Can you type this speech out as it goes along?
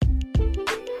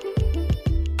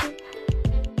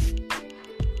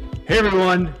Hey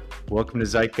everyone, welcome to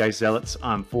Zealots.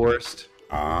 I'm Forrest.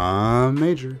 I'm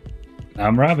Major.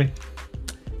 I'm Robbie.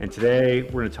 And today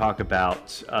we're going to talk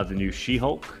about the new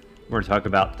She-Hulk. We're going to talk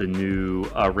about the new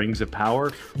Rings of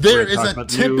Power. There is a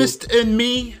tempest in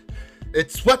me. It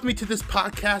swept me to this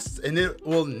podcast, and it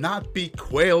will not be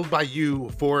quailed by you,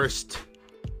 Forrest.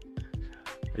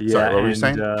 Yeah, sorry, what were you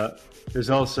saying? There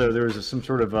was some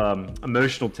sort of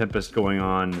emotional tempest going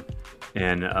on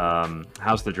in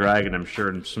House of the Dragon, I'm sure,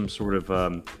 and some sort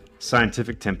of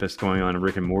scientific tempest going on in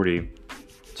Rick and Morty.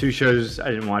 Two shows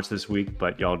I didn't watch this week,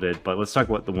 but y'all did. But let's talk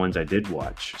about the ones I did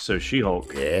watch. So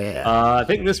She-Hulk. Yeah. I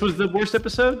think this was the worst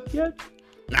episode yet.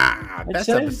 Best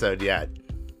episode yet.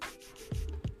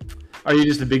 Are you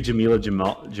just a big Jamila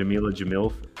Jamil? Jamila?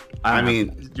 Jamal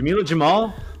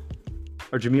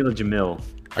or Jamila Jamil?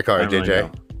 I call her JJ. Really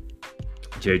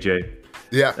JJ.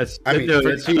 Yeah.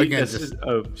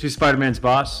 She's Spider-Man's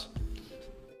boss.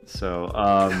 So,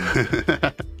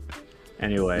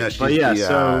 anyway. No, she's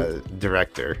the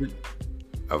director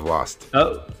of Lost.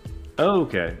 Oh,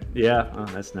 okay. Yeah. Oh,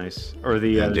 that's nice. Or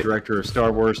the director of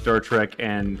Star Wars, Star Trek,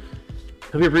 and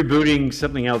he'll be rebooting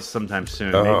something else sometime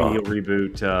soon. Maybe he'll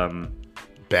reboot...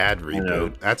 Bad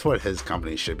reboot. That's what his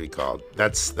company should be called.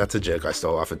 That's a joke I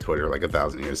stole off of Twitter like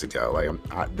 1,000 years ago. Like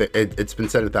it's been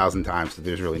said 1,000 times, so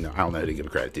there's really I don't know who to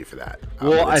give credit to for that.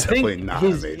 Well, I think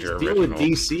his deal with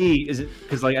DC is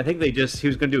because I think he was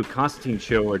going to do a Constantine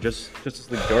show or Justice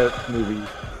League Dark movie,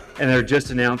 and they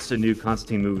just announced a new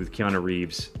Constantine movie with Keanu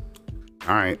Reeves.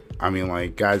 All right,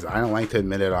 guys, I don't like to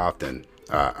admit it often.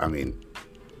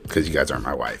 Because you guys aren't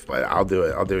my wife, but I'll do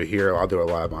it. I'll do it here. I'll do it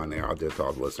live on there. I'll do it to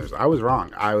all the listeners. I was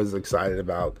wrong. I was excited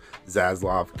about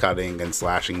Zaslav cutting and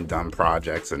slashing dumb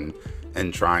projects and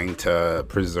trying to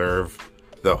preserve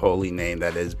the holy name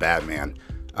that is Batman.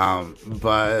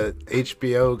 But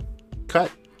HBO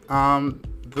cut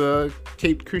the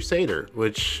Caped Crusader,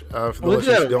 which for the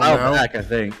listeners who don't know, back, I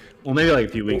think. Well, maybe like a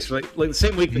few weeks, like the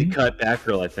same week they cut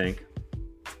Batgirl, I think.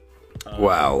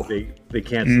 Wow. They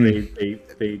canceled.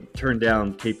 They turned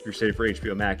down Caped Crusader for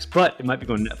HBO Max, but it might be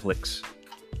going to Netflix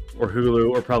or Hulu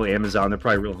or probably Amazon. They're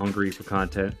probably real hungry for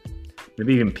content.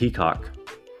 Maybe even Peacock.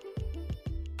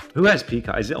 Who has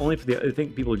Peacock? Is it only for I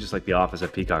think people who just like The Office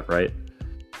have Peacock, right?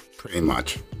 Pretty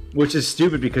much. Which is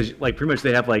stupid because pretty much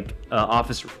they have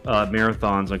Office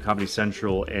marathons on Comedy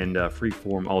Central and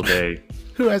Freeform all day.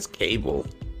 Who has cable?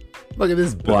 Look at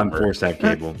this boomer. Well, I'm forced to have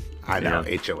cable. I know,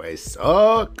 yeah. HOAs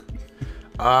suck.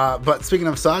 But speaking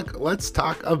of suck, let's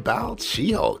talk about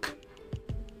She-Hulk.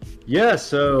 Yeah,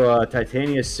 so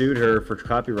Titania sued her for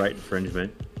copyright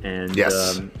infringement, and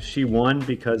yes. She won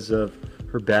because of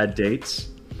her bad dates.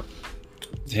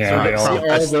 Yeah,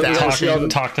 so they all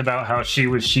talked about how she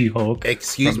was She-Hulk.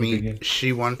 Excuse me,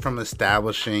 she won from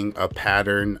establishing a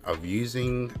pattern of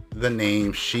using the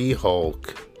name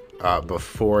She-Hulk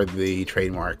before the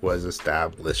trademark was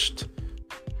established.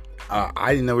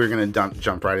 I didn't know we were going to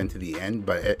jump right into the end,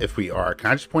 but if we are,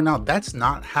 can I just point out that's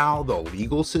not how the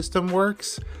legal system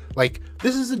works? Like,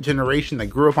 this is a generation that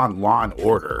grew up on Law and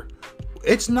Order.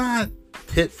 It's not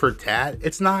tit for tat.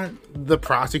 It's not the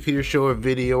prosecutor show a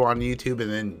video on YouTube and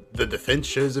then the defense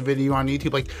shows a video on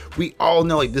YouTube. Like, we all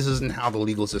know, this isn't how the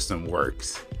legal system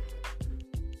works.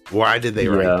 Why did they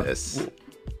write this?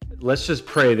 Let's just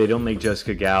pray they don't make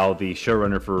Jessica Gal the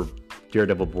showrunner for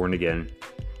Daredevil Born Again.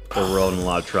 Or we're all in a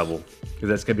lot of trouble because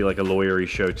that's gonna be like a lawyery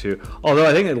show too. Although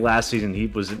I think that last season he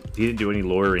didn't do any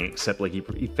lawyering except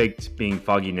he faked being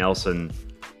Foggy Nelson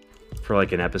for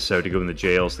an episode to go in the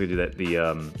jail so they do that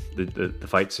the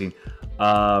fight scene.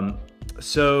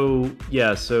 So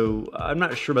I'm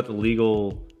not sure about the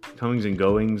legal comings and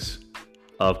goings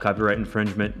of copyright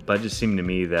infringement, but it just seemed to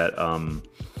me that of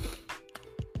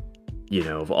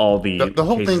all the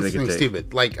whole thing's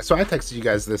stupid. So I texted you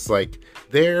guys this,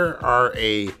 there are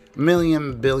a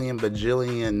million, billion,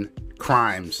 bajillion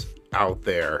crimes out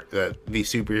there that these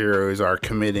superheroes are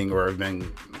committing or have been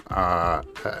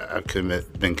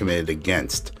committed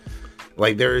against.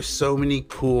 There are so many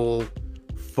cool,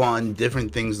 fun,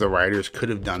 different things the writers could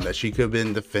have done that she could have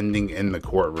been defending in the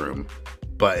courtroom,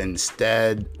 but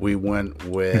instead we went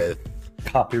with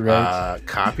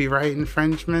copyright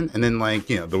infringement, and then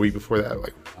the week before that,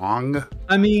 Wong.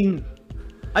 I mean,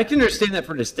 I can understand that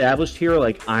for an established hero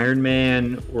like Iron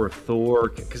Man or Thor,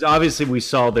 because obviously we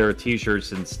saw their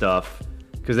T-shirts and stuff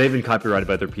because they've been copyrighted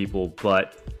by other people.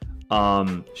 But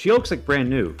She-Hulk's brand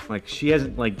new. She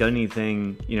hasn't done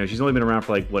anything. She's only been around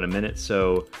for a minute.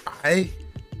 So I'm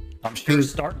sure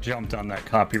Stark jumped on that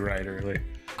copyright early.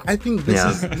 I think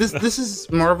this is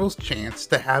Marvel's chance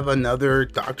to have another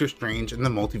Doctor Strange in the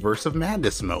Multiverse of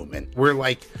Madness moment, where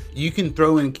like you can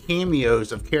throw in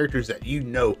cameos of characters that you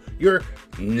know you're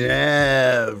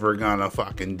never gonna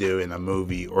fucking do in a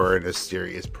movie or in a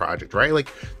serious project, right? Like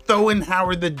throw in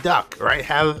Howard the Duck, right?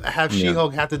 Have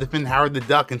She-Hulk have to defend Howard the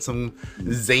Duck in some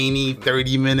zany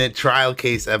 30-minute trial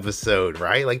case episode,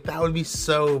 right? Like that would be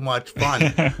so much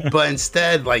fun. But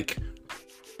instead, like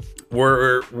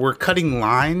we're cutting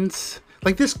lines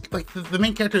like this. Like the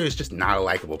main character is just not a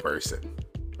likable person,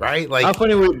 right? Like how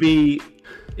funny would it be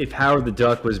if Howard the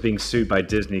Duck was being sued by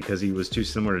Disney because he was too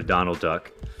similar to Donald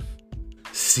Duck?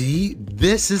 See,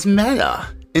 this is meta,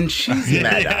 and she's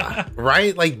meta,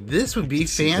 right? Like this would be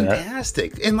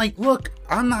fantastic. And like, look,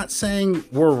 I'm not saying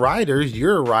we're writers.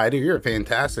 You're a writer. You're a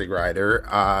fantastic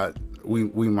writer.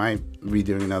 We might be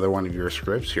doing another one of your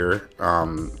scripts here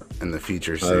in the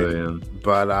future soon.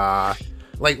 But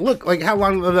like look, like how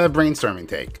long did that brainstorming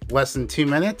take? Less than 2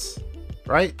 minutes,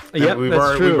 right? Yeah, we've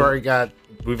already got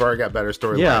better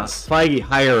storylines. Yeah, Feige,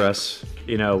 hire us.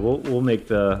 You know, we'll make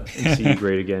the MCU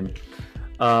great again.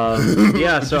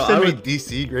 Yeah, so I would make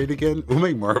DC great again. We'll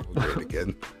make Marvel great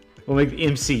again. We'll make the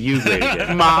MCU great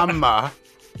again. Mama.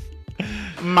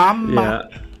 Yeah.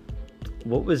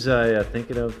 What was I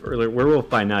thinking of earlier? Werewolf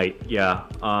by Night. Yeah.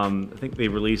 I think they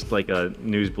released like a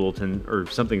news bulletin or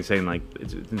something saying like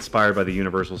it's inspired by the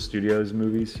Universal Studios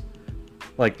movies,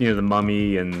 like the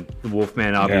Mummy and the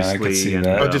Wolfman, obviously. Yeah, I could see and,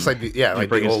 that. Just like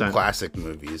the old classic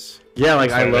movies. Yeah,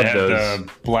 like I love those. The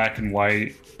black and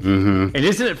white. Mm-hmm. And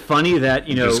isn't it funny that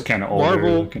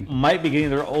Marvel looking. might be getting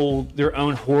their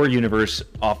own horror universe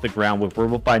off the ground with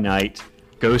Werewolf by Night,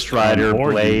 Ghost Rider,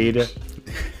 Blade.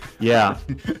 Yeah.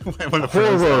 I want to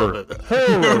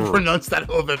pronounce that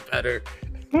a little bit better.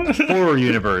 Horror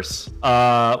universe.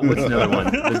 What's another one?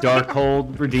 The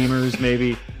Darkhold Redeemers,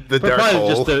 maybe. The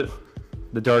Darkhold. Just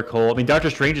the Darkhold. I mean, Doctor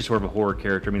Strange is sort of a horror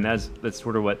character. I mean, that's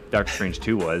sort of what Doctor Strange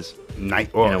 2 was.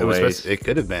 It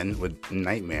could have been with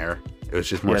Nightmare. It was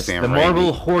just more Sam the Raimi.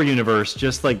 Marvel horror universe,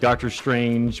 just like Doctor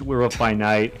Strange, Werewolf by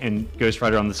Night, and Ghost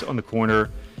Rider on the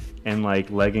corner, and like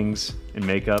leggings and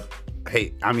makeup.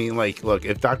 Hey, I mean, like, look,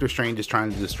 if Doctor Strange is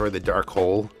trying to destroy the dark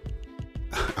hole,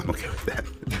 I'm okay with that.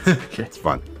 It's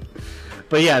fun.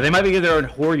 But yeah, they might be getting their own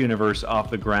horror universe off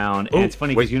the ground, and it's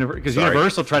funny because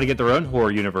Universal tried to get their own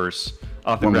horror universe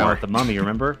off the ground with the Mummy.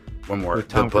 Remember? One more.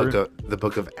 The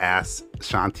book of Ass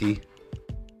Shanti.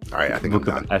 All right, I think I'm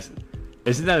done.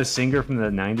 Isn't that a singer from the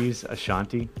 '90s,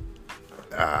 Ashanti?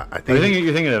 I think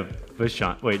you're thinking of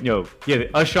Ashanti. Wait, no. Yeah,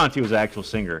 Ashanti was an actual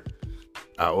singer.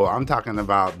 Well, I'm talking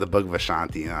about the Book of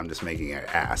Ashanti, and I'm just making it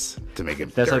ass to make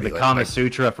it. That's dirty, like the Kama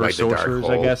Sutra for sorcerers,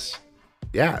 I guess.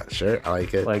 Yeah, sure, I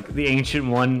like it. Like the ancient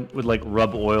one would like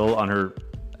rub oil on her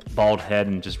bald head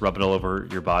and just rub it all over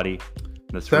your body.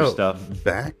 That sort of stuff.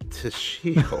 Back to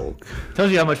She-Hulk.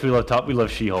 Tells you how much we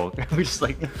love She-Hulk. We just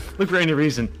like look for any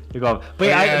reason to go off. But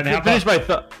yeah, to finish my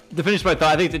thought,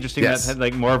 I think it's interesting that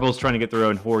like Marvel's trying to get their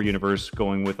own horror universe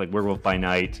going with like Werewolf by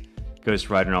Night,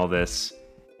 Ghost Rider, and all this.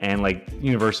 And like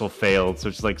Universal failed, so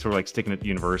it's like sort of like sticking at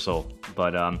Universal.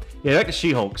 But yeah, back to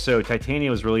She-Hulk. So Titania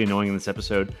was really annoying in this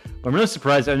episode. But I'm really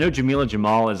surprised. I know Jamila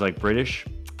Jamal is like British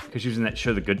because she was in that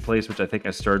show The Good Place, which I think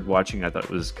I started watching. I thought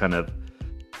it was kind of a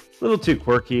little too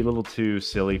quirky, a little too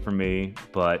silly for me,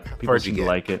 but people seem to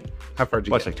like it. How far did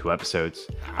you watch? Like 2 episodes.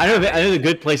 I know The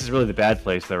Good Place is really the bad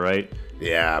place, though, right?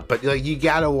 Yeah, but like you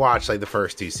gotta watch like the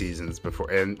first 2 seasons before,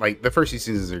 and like the first 2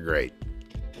 seasons are great.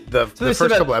 The first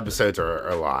couple episodes are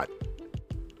a lot.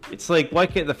 It's like, why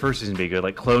can't the first season be good?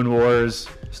 Like Clone Wars,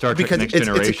 Star Trek Next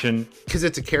Generation. Because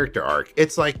it's a character arc.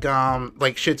 It's like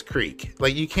Schitt's Creek.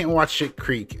 Like you can't watch Schitt's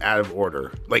Creek out of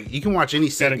order. Like you can watch any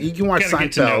you can watch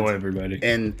Seinfeld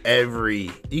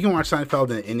you can watch Seinfeld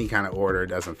in any kind of order. It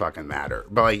doesn't fucking matter.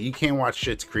 But like you can't watch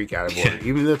Schitt's Creek out of order,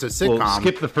 even though it's a sitcom. Well,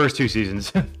 skip the first 2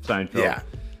 seasons. Seinfeld.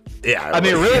 Yeah. I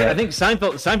mean, really, I think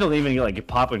Seinfeld didn't even get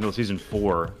popping until season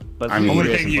 4. But the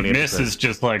only thing you miss is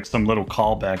just like some little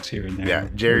callbacks here and there. Yeah,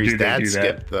 Jerry's dad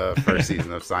skipped the first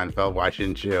season of Seinfeld. Why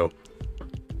shouldn't you?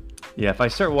 Yeah, if I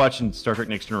start watching Star Trek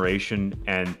Next Generation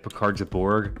and Picard's a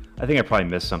Borg, I think I probably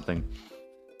missed something.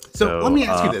 So let me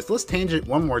ask you this. Let's tangent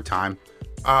one more time.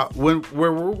 When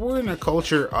we're in a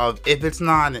culture of if it's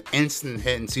not an instant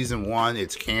hit in season 1,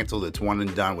 it's canceled. It's one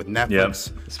and done with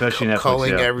Netflix, especially Netflix,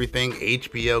 culling everything.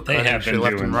 HBO cutting shit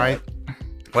left and right.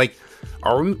 Like,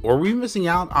 are we missing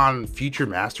out on future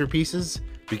masterpieces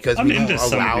because we don't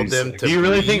allow them to? Do you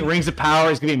really think Rings of Power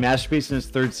is going to be a masterpiece in its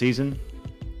 3rd season?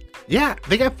 Yeah,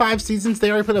 they got 5 seasons.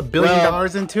 They already put $1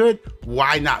 billion into it.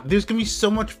 Why not? There's going to be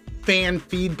so much fan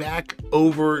feedback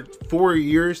over 4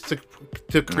 years to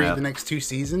create the next 2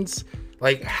 seasons.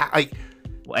 Like,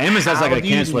 well, Amazon's not going to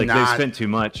cancel it. They spent too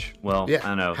much. Well, yeah, I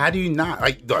don't know. How do you not?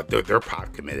 Like, they're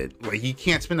pot committed. Like, you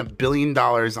can't spend $1 billion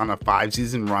on a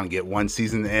 5-season run, get 1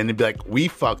 season, and be like, we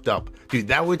fucked up, dude.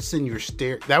 That would send your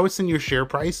share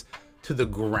price to the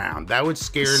ground. That would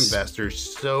scare investors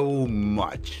so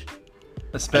much.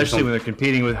 Especially when they're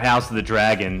competing with House of the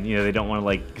Dragon. You know, they don't want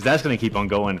to because that's going to keep on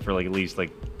going for at least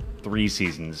 3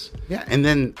 seasons. Yeah, and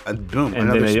then boom, and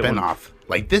another spinoff.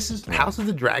 House of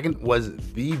the Dragon was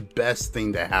the best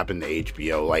thing that happened to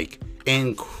HBO. Like,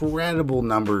 incredible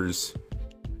numbers.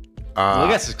 Well,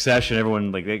 I got Succession.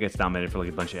 Everyone they gets nominated for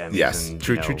a bunch of Emmys. Yes, and,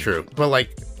 true. But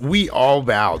we all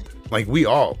vowed, we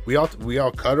all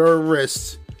cut our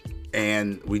wrists,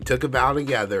 and we took a vow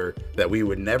together that we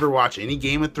would never watch any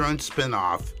Game of Thrones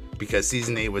spinoff because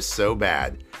season 8 was so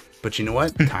bad. But you know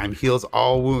what? Time heals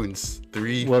all wounds. 3-4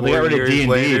 years later. Well, they already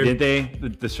D&D, didn't they?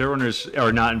 The showrunners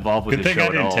are not involved with the show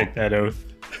at all. I didn't take that oath.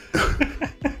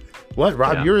 What,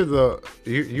 Rob? Yeah. You're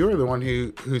the one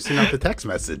who sent out the text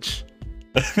message.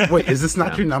 Wait, is this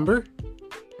not your number?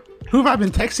 Who have I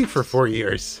been texting for 4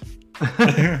 years?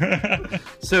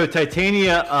 So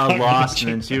Titania lost,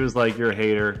 and then she was like, "You're a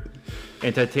hater."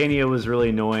 And Titania was really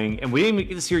annoying, and we didn't even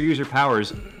get to see her use her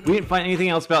powers. We didn't find anything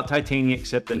else about Titania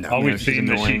except that she's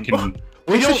annoying.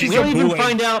 We don't even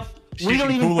find out. We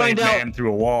don't even find out. Man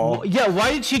through a wall. Yeah,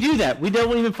 why did she do that? We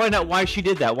don't even find out why she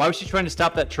did that. Why was she trying to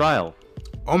stop that trial?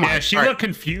 Oh my! Yeah, she looked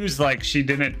confused, like she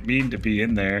didn't mean to be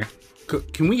in there.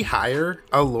 Can we hire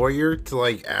a lawyer to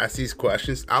ask these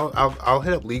questions? I'll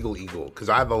hit up Legal Eagle because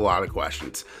I have a lot of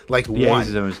questions.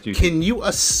 One, can you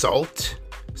assault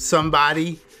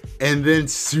somebody and then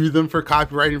sue them for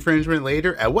copyright infringement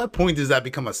later? At what point does that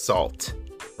become assault?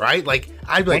 Right?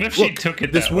 I'd be what if she took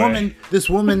it this woman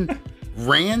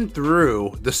ran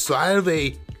through the side of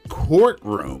a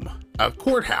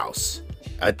courthouse,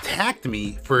 attacked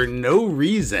me for no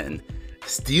reason,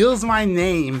 steals my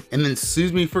name, and then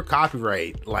sues me for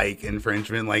copyright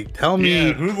infringement. Tell me,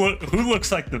 yeah, who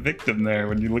looks like the victim there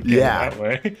when you look at it that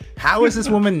way? How is this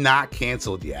woman not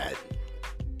canceled yet?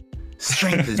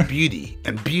 Strength is beauty,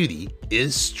 and beauty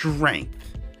is strength.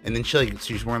 And then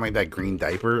she's wearing that green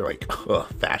diaper,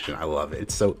 fashion. I love it.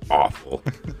 It's so awful.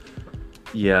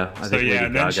 Yeah, I think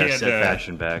Lady Gaga set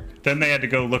fashion back. Then they had to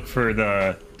go look for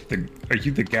the. Are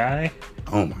you the guy?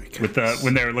 Oh my god!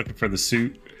 When they were looking for the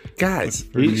suit. Guys,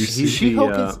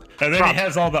 She-Hulk is, and then he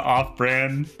has all the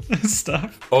off-brand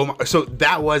stuff. Oh my! So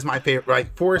that was my favorite. Right?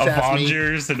 Forrest asked me.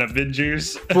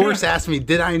 Avengers. Forrest asked me,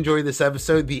 "Did I enjoy this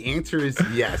episode?" The answer is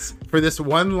yes. For this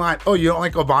one line, oh, you don't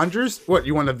like Avengers? What,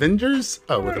 you want Avengers?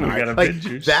 Oh, with an eye.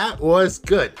 Avengers. That was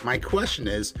good. My question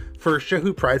is, for a show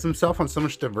who prides himself on so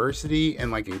much diversity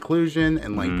and inclusion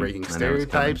and breaking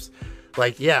stereotypes,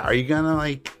 are you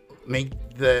gonna make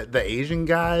the Asian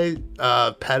guy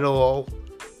peddle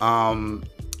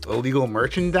illegal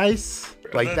merchandise?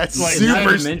 That's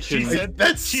super.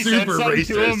 That's super racist.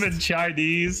 To him in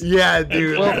Chinese. Yeah,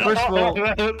 dude. Well, first of all,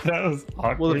 that was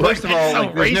awkward. First of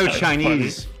all, there's no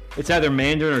Chinese. It's either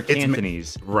Mandarin or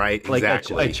Cantonese. Right.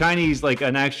 Exactly. A Chinese,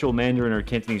 an actual Mandarin or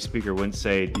Cantonese speaker wouldn't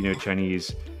say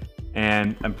Chinese.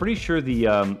 And I'm pretty sure the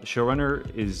showrunner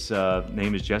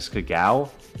name is Jessica Gao.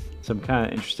 So I'm kind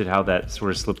of interested how that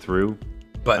sort of slipped through.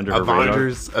 But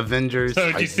Avengers. So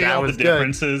did you see all the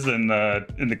differences in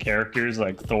the characters?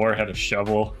 Thor had a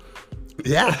shovel.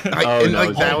 Yeah,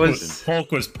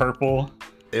 Hulk was purple.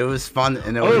 It was fun,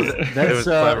 and it was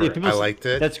clever. I liked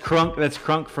it. That's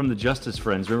Crunk from the Justice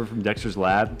Friends. Remember from Dexter's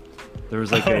Lab? There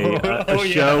was a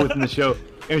show within the show.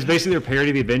 It was basically their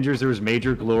parody of the Avengers. There was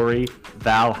Major Glory,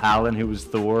 Val Hallen, who was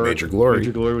Thor. Major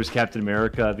Glory was Captain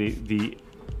America. The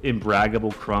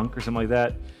Imbraggable Crunk or something like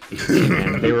that.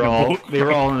 And they were all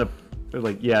in a it was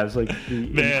the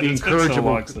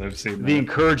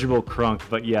incorrigible Crunk,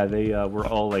 but they were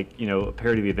all a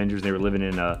parody of the Avengers. And they were living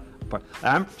in a.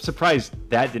 I'm surprised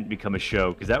that didn't become a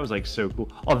show because that was so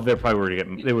cool. Although they probably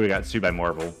would have got sued by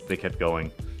Marvel. They kept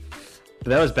going, but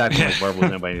that was back when Marvel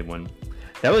wasn't by anyone.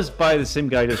 That was by the same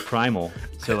guy who does Primal.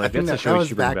 So that's a show we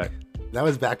should bring back. That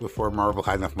was back before Marvel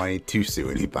had enough money to sue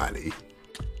anybody.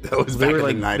 That was back in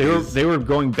the 90s. They were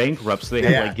going bankrupt, so they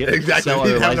had to sell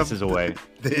other licenses away.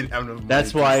 They didn't have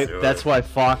enough money. That's why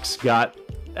Fox got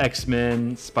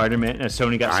X-Men, Spider-Man,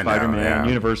 Sony got Spider-Man,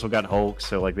 Universal got Hulk.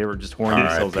 So they were just whoring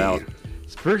themselves out.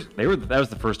 That was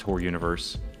the first whore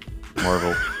universe.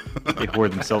 Marvel. They whored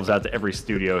themselves out to every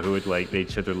studio who would they'd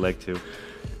show their leg to.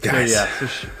 Guys.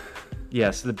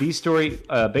 So the B story,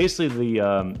 basically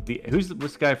what's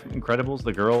the guy from Incredibles?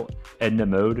 The girl Edna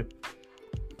Mode.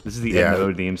 This is the Edna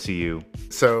Mode of the MCU.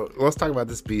 So let's talk about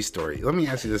this B story. Let me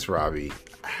ask you this, Robbie: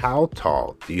 how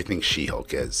tall do you think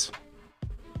She-Hulk is?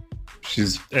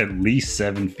 She's at least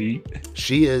 7 feet.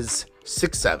 She is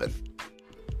 6'7".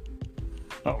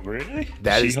 Oh, really?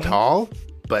 That is tall,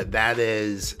 but that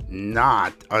is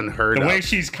not unheard of. The way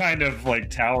she's kind of like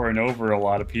towering over a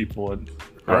lot of people, and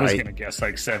I was gonna guess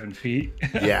like 7 feet.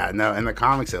 Yeah, no, in the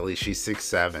comics at least she's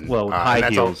 6'7". Well, high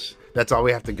heels. That's all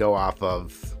we have to go off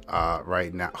of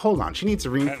right now. Hold on, she needs a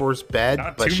reinforced bed,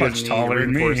 but she doesn't need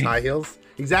reinforced high heels.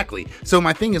 Exactly. So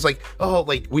my thing is like, oh,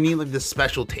 like we need like this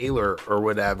special tailor or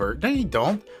whatever. No, you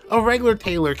don't. A regular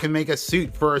tailor can make a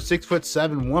suit for a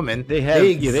 6'7" woman. They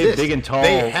exist. Big and tall.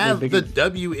 They have the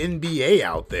WNBA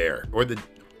out there, or the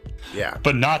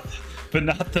but not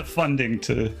the funding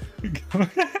to.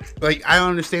 Like I don't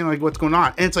understand like what's going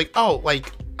on, and it's like, oh,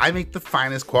 like I make the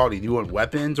finest quality. Do you want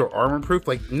weapons or armor proof?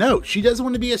 Like, no, she doesn't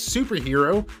want to be a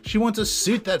superhero. She wants a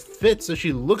suit that fits so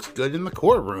she looks good in the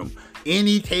courtroom.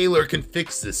 Any tailor can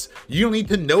fix this. You don't need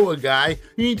to know a guy.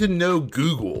 You need to know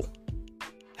Google.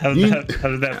 How did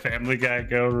that Family Guy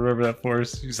go? Remember that for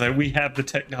us? He's like, we have the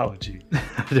technology.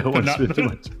 I don't want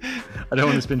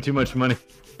to spend too much money.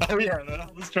 Oh yeah, I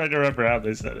was trying to remember how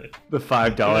they said it. The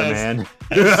 $5 man.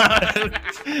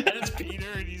 That's Peter,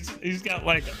 and he's got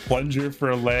like a plunger for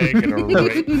a leg and a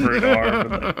rake for an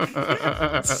arm.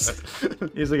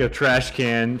 He's like a trash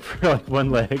can for like one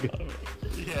leg.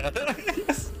 Yeah.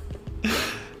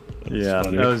 Yeah,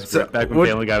 that was great. Back when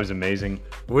Family Guy was amazing.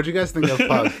 What'd you guys think of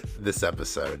Pug this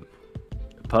episode?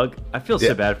 Pug, I feel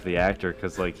so bad for the actor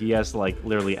because like he has to like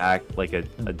literally act like a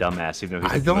dumbass, even though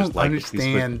he's I don't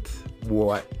understand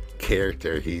what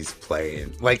character he's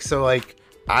playing. Like, so like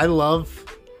I love.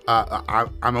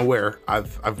 I'm aware.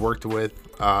 I've worked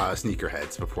with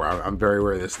sneakerheads before. I'm very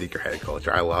aware of the sneakerhead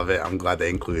culture. I love it. I'm glad they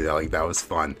included that. Like that was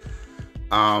fun.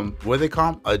 What do they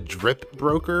call him? A drip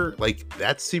broker? Like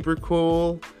that's super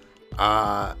cool.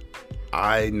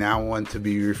 I now want to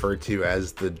be referred to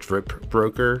as the drip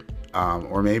broker.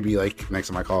 Or maybe like next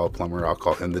time I call a plumber, I'll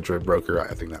call him the drip broker.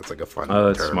 I think that's like a fun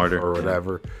term smarter. Or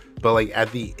whatever. Yeah. But like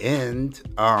at the end,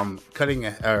 skipping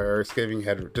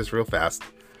ahead just real fast.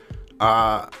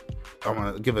 I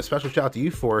want to give a special shout out to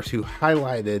you, Forrest, who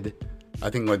highlighted, I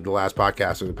think like the last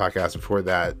podcast or the podcast before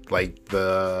that, like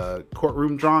the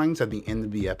courtroom drawings at the end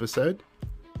of the episode.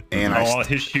 And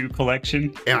his shoe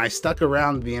collection. And I stuck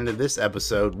around the end of this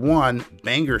episode. 1,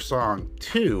 banger song.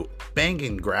 2,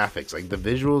 banging graphics. Like the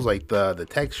visuals, like the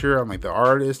texture, I'm like the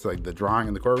artist, like the drawing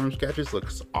and the courtroom sketches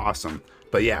looks awesome.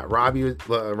 But yeah, Robbie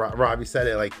said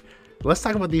it like, let's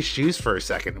talk about these shoes for a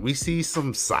second. We see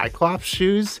some Cyclops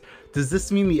shoes. Does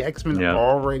this mean the X-Men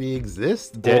already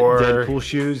exist? Or Deadpool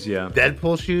shoes? Yeah.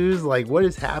 Deadpool shoes? Like, what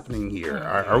is happening here?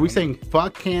 Are we saying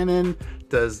fuck canon?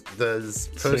 Does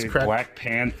post-credit Black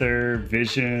Panther,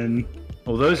 Vision?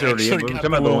 Well, those are already. We're talking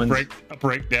about the ones. A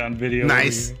breakdown video.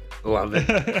 Nice, love it.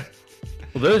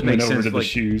 Well, those make sense. Over to the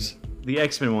shoes. The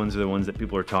X-Men ones are the ones that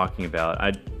people are talking about.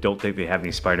 I don't think they have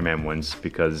any Spider-Man ones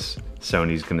because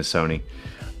Sony's going to Sony.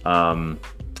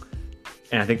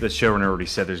 And I think the showrunner already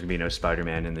said there's going to be no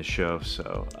Spider-Man in the show.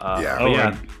 So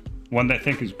one that I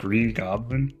think is Green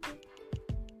Goblin.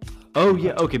 Oh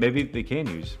yeah, okay, maybe they can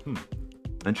use.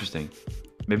 Interesting.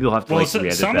 Maybe they'll have to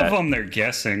re-edit some of them they're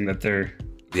guessing that they're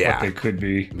what they could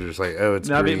be. They're just like, oh, it's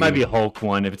green. It might be a Hulk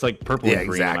one. If it's like purple and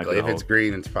green, exactly. If it's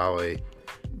green, it's probably.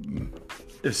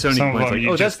 If Sony some points like,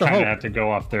 oh, that's the Hulk. Have to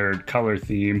go off their color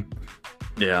theme.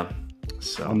 Yeah.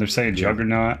 So when they're saying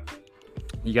Juggernaut,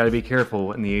 you got to be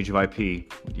careful in the age of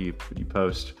IP when you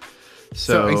post.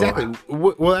 So exactly.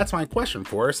 Well, that's my question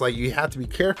for us. Like, you have to be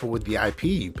careful with the IP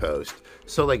you post.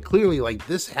 So, like, clearly, like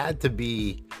this had to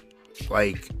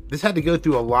go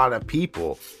through a lot of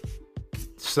people.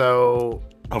 So,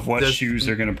 of what shoes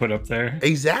they're gonna put up there?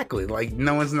 Exactly. Like,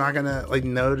 no one's not gonna like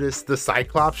notice the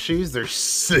Cyclops shoes. They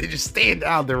just stand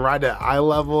out. They're right at eye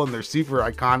level and they're super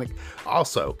iconic.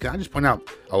 Also, can I just point out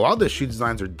a lot of the shoe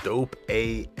designs are dope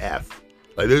AF.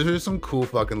 Like, those are some cool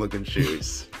fucking looking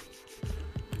shoes.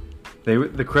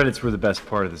 The credits were the best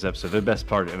part of this episode. The best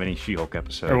part of any She-Hulk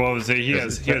episode. Or what was it? He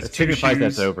has two shoes.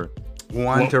 That's over.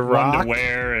 One to rock. One to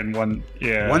wear and one,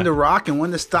 One to rock and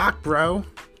one to stock, bro.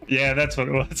 Yeah, that's what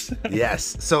it was.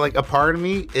 Yes. So, like, a part of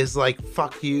me is like,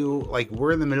 fuck you. Like,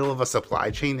 we're in the middle of a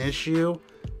supply chain issue,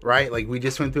 right? Like, we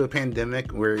just went through a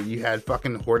pandemic where you had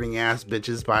fucking hoarding ass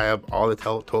bitches buy up all the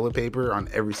toilet paper on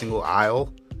every single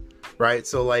aisle, right?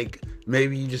 So, like,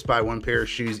 maybe you just buy one pair of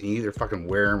shoes and you either fucking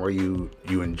wear them or you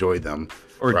enjoy them.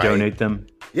 Or donate them.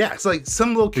 Yeah, it's like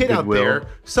some little kid out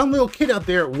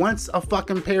there wants a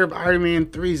fucking pair of Iron Man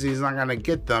 3s. He's not gonna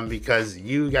get them because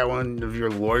you got one of your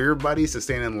lawyer buddies to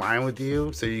stand in line with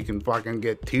you so you can fucking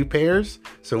get two pairs.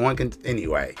 So one can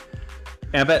anyway.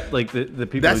 And I bet like the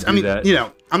people who do that. You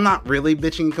know, I'm not really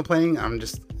bitching and complaining. I'm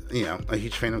just a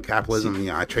huge fan of capitalism.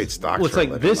 I trade stocks. Well, it's for a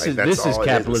like living. this is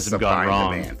capitalism gone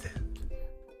wrong. Demand.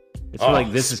 It's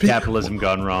like this is capitalism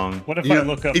gone wrong. What if I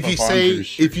look up if you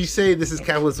say this is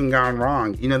capitalism gone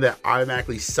wrong, that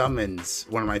automatically summons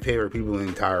one of my favorite people in the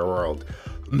entire world,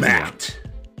 Matt.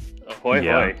 Ahoy,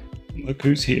 hoy. Look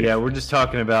who's here. Yeah, we're just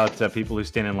talking about people who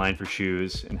stand in line for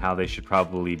shoes and how they should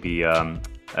probably be, sent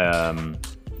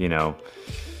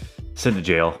to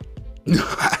jail.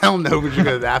 I don't know if we should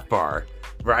go that far,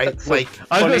 right? Like,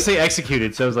 I was going to say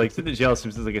executed, so I was like, sent to jail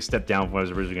seems like a step down from what I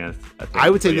was originally going to think. I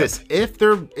would say this: if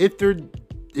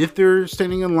they're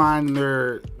standing in line and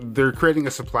they're creating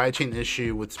a supply chain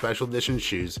issue with special edition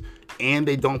shoes, and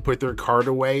they don't put their cart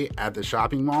away at the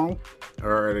shopping mall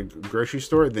or at a grocery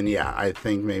store, then yeah, I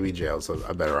think maybe jail's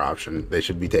a better option. They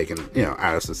should be taken,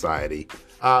 out of society.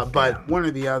 But one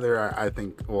or the other, I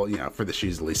think. Well, for the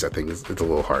shoes at least, I think it's a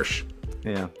little harsh.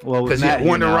 Yeah. Well, because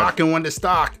one to rock and one to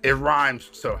stock, it rhymes.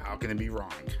 So how can it be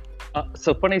wrong?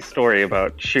 So funny story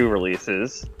about shoe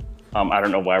releases. I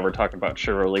don't know why we're talking about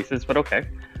shoe releases, but okay.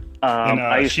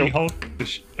 She-Hulk.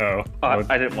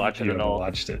 I didn't watch it at all.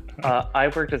 Watched it.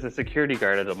 I worked as a security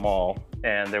guard at a mall,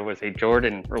 and there was a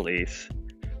Jordan release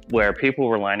where people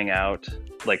were lining out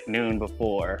like noon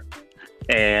before,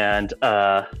 and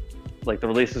the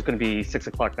release was going to be 6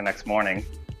 o'clock the next morning.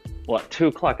 Well, at 2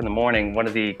 o'clock in the morning, one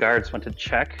of the guards went to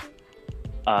check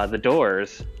the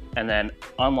doors and then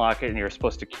unlock it, and you're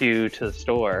supposed to queue to the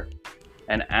store.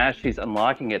 And as she's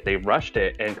unlocking it, they rushed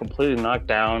it and completely knocked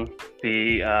down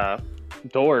the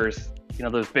doors,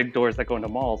 those big doors that go into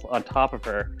malls, on top of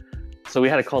her. So we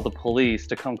had to call the police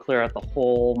to come clear out the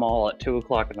whole mall at 2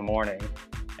 o'clock in the morning.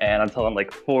 And I'm telling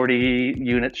 40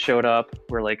 units showed up.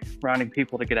 We're rounding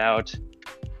people to get out.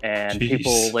 And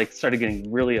people started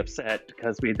getting really upset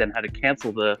because we then had to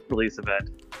cancel the release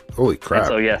event. Holy crap. And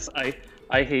so yes, I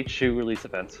hate shoe release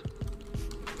events.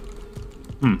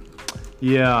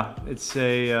 Yeah, it's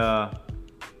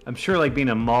I'm sure being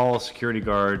a mall security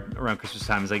guard around Christmas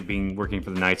time is like working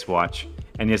for the Night's Watch.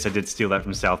 And yes, I did steal that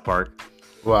from South Park.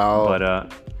 Well,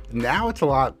 but now it's a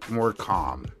lot more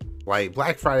calm.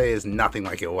 Black Friday is nothing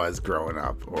like it was growing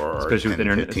up, or especially with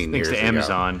internet, thanks to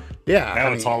Amazon. Yeah,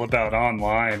 now it's all about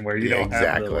online, where you don't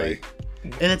have to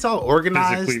and it's all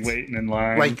organized. Physically waiting in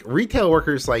line. Retail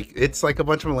workers, it's a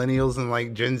bunch of millennials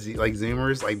and Gen Z,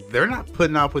 Zoomers. They're not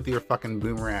putting up with your fucking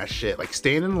boomer ass shit.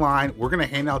 Stand in line. We're gonna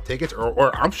hand out tickets,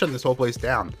 or I'm shutting this whole place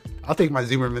down. I'll take my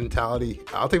Zoomer mentality.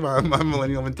 I'll take my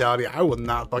millennial mentality. I will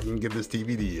not fucking give this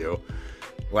TV to you.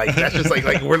 That's just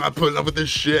we're not putting up with this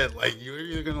shit. You're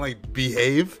either gonna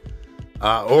behave,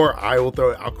 or I'll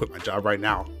quit my job right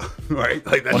now. Right?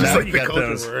 That's just the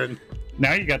culture we're in.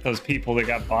 Now you got those people that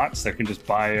got bots that can just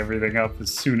buy everything up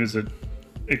as soon as it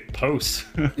posts.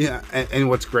 Yeah, and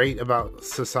what's great about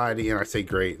society, and I say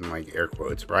great in air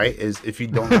quotes, right, is if you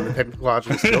don't have the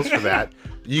technological skills for that,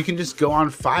 you can just go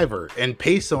on Fiverr and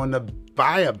pay someone to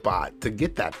buy a bot to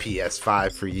get that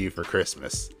PS5 for you for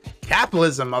Christmas.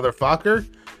 Capitalism, motherfucker.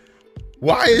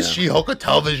 Why is She-Hulk a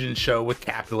television show with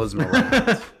capitalism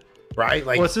around? Right?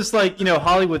 Well, it's just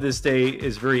Hollywood this day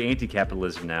is very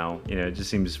anti-capitalism now. It just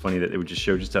seems funny that they would just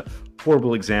show just a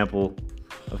horrible example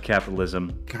of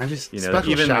capitalism. Can I just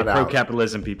even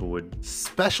pro-capitalism people would.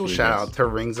 Special shout out to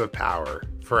Rings of Power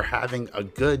for having a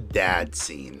good dad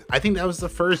scene. I think that was the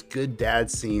first good dad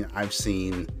scene I've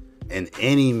seen in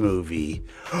any movie.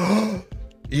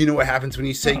 You know what happens when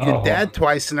you say good dad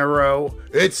twice in a row?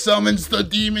 It summons the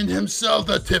demon himself.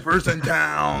 The Tipper's in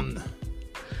town.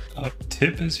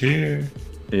 Tip is here.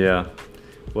 Yeah.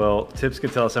 Well, Tips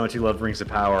could tell us how much he loved Rings of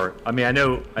Power. I mean, I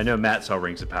know Matt saw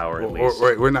Rings of Power at least.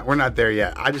 We're not there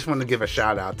yet. I just want to give a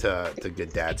shout out to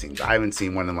good dad scenes. I haven't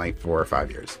seen one in 4 or 5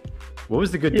 years. What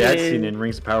was the good dad scene in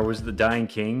Rings of Power? Was it the Dying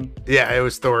King? Yeah, it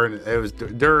was Thor. It was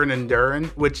Durin and Durin,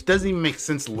 which doesn't even make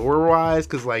sense lore wise,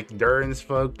 because Durin's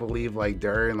folk believe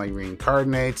Durin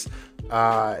reincarnates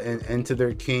into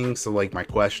their king. So my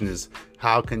question is,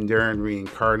 how can Durin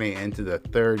reincarnate into the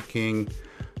third king,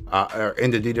 or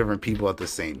into 2 different people at the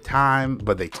same time?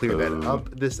 But they clear that up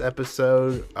this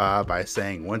episode by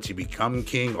saying once you become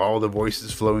king, all the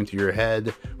voices flow into your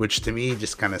head, which to me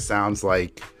just kind of sounds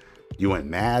like you went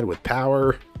mad with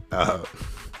power. But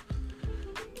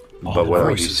what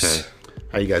else you say?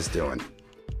 How you guys doing?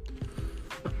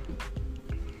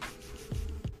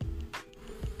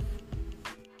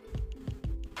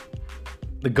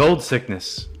 The gold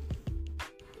sickness.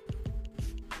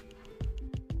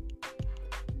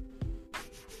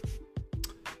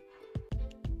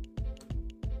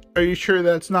 Are you sure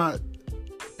that's not?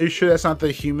 Are you sure that's not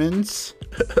the humans?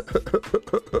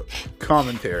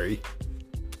 Commentary.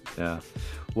 Yeah.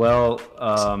 Well,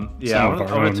 yeah, I Some of our want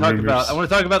to own talk about. rumors. I want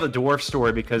to talk about the dwarf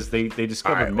story because they All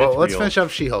discovered right, well, let's mithril. finish up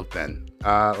She-Hulk then.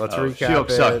 Let's recap She-Hulk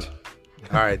it. sucked.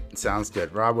 All right, sounds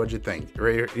good. Rob, what'd you think? Are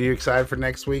you excited for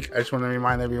next week? I just want to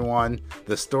remind everyone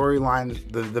the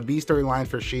storyline, the B storyline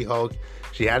for She-Hulk.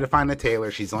 She had to find a tailor.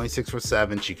 She's only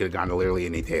 6'7". She could have gone to literally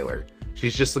any tailor.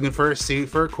 She's just looking for a suit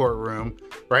for a courtroom,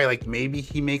 right? Like maybe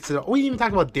he makes it. Oh, we didn't even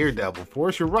talk about Daredevil.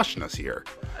 Forrest, you're rushing us here.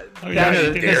 Oh, Yeah, yeah,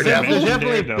 they're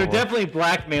Daredevil. definitely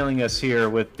blackmailing us here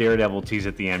with Daredevil tease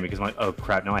at the end because I'm like, oh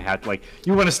crap, now I had like,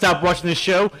 you want to stop watching this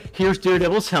show? Here's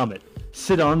Daredevil's helmet.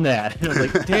 Sit on that. And I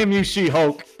was like, damn you,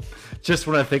 She-Hulk. Just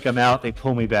when I think I'm out, they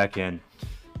pull me back in.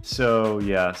 So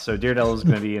yeah, so Daredevil's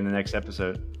gonna be in the next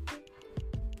episode.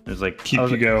 It was like Keep I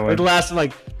was you like, going. Like the last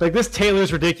like this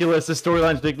Taylor's ridiculous, this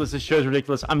storyline's ridiculous, this show's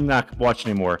ridiculous. I'm not watching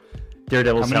anymore.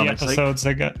 Daredevil's How many helmet's like, episodes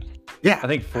they got? Yeah, I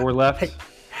think 4 left. Hey,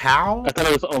 how I thought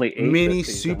it was only 8. many this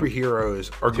season.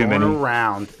 superheroes are Too going many.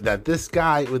 around that this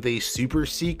guy with a super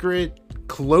secret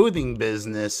clothing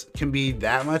business can be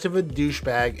that much of a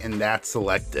douchebag and that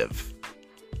selective?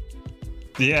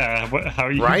 Yeah, how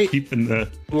are you Right? keeping the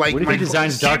Like, What if my- he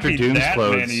designs Can't Dr. be Doom's that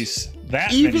clothes? many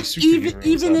even superheroes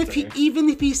out there. even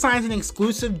if he signs an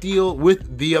exclusive deal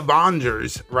with the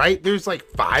Avengers, right? There's like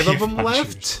 5 of them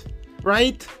left,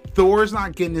 right? Thor's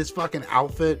not getting his fucking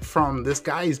outfit from this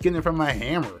guy. He's getting it from a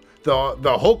hammer. The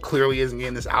Hulk clearly isn't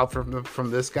getting this outfit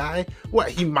from this guy. What,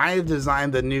 he might have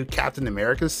designed the new Captain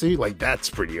America suit? Like, that's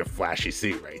pretty a flashy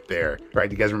suit right there,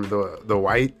 right? You guys remember the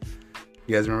white?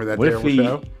 You guys remember that What if terrible he-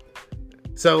 show?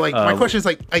 So like my question is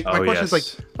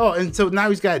yes. oh, and so now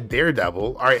he's got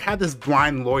Daredevil. All right, had this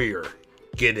blind lawyer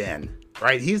get in,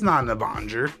 right? He's not an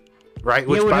Avenger, right?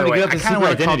 Which, Yeah, by the way, give up I his kind of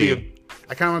want secret to call identity.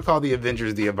 I kind of want to call the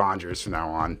Avengers the Avengers from now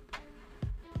on.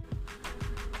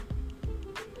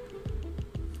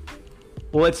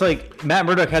 Well, it's like Matt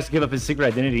Murdock has to give up his secret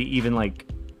identity, even like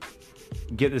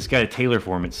get this guy to tailor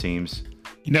for him. It seems.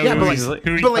 You know Yeah, who but he's, like-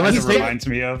 who he but like also he's- reminds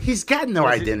me of? He's got no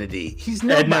identity. He's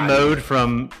nobody. Edna Mode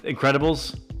from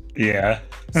Incredibles. Yeah.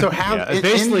 So how? Yeah, it's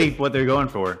basically what they're going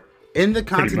for. in the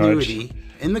Pretty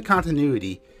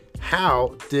continuity,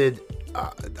 how did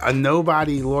a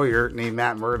nobody lawyer named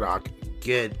Matt Murdock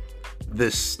get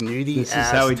this snooty This is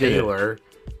ass how he did it. tailor?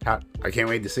 I can't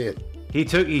wait to see it.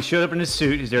 He showed up in his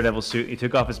suit, his Daredevil suit. He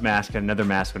took off his mask and another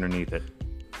mask underneath it.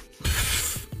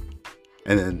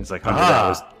 And then It's like, under that aha.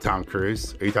 was Tom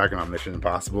Cruise. Are you talking about Mission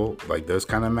Impossible, like those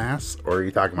kind of masks, or are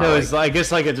you talking about? No, like, it's I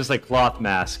guess like a just like cloth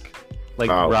mask, like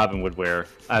Oh. Robin would wear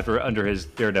under his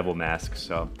Daredevil mask.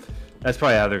 So that's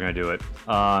probably how they're gonna do it.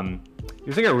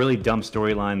 There's like a really dumb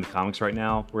storyline in the comics right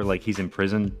now where like he's in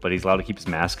prison, but he's allowed to keep his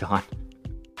mask on,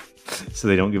 so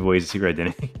they don't give away his secret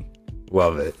identity.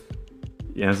 love it.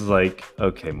 Yeah, it's like,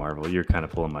 okay, Marvel, you're kind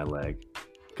of pulling my leg.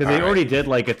 Because they All right. already did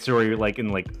like a story like in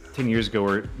like 10 years ago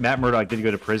where Matt Murdock did go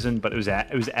to prison, but it was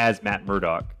as Matt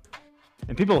Murdock,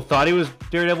 and people thought he was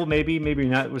Daredevil. Maybe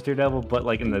not. It was Daredevil, but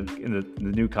like in the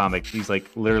new comic, he's like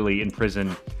literally in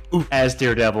prison as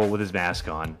Daredevil with his mask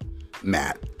on.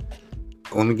 Matt,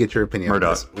 let me get your opinion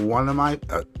Murdoch. on this. One of my,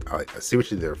 I see what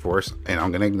you did there, Force, and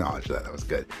I'm going to acknowledge that. That was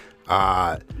good.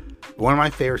 One of my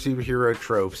favorite superhero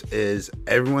tropes is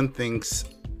everyone thinks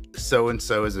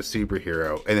so-and-so is a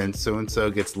superhero, and then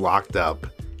so-and-so gets locked up,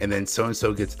 and then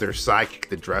so-and-so gets their sidekick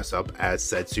to dress up as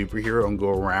said superhero and go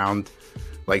around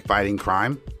like fighting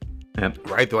crime. Yep.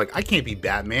 Right? They're like, I can't be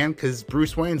Batman because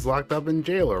Bruce Wayne's locked up in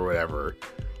jail or whatever.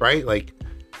 Right? Like,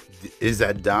 is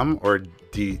that dumb, or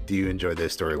do you enjoy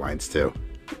those storylines too?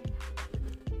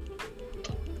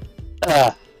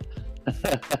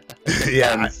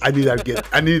 Yeah, I knew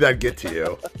that'd get to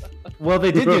you. Well,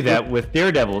 they did do that with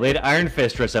Daredevil. They had Iron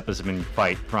Fist dress up as him and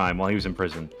fight crime while he was in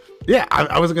prison. Yeah,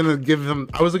 I wasn't gonna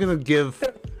give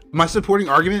my supporting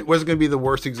argument wasn't gonna be the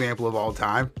worst example of all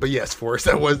time, but yes, Forrest,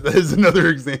 that is another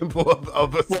example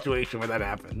of a situation where that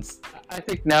happens. I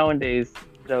think nowadays,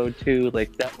 though, too,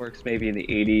 like that works maybe in the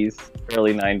 80s,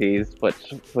 early 90s, but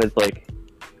with like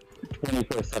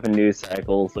 24/7 news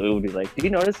cycles, it would be like, do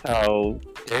you notice how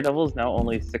Daredevil's now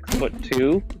only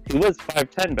 6'2"? He was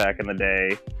 5'10" back in the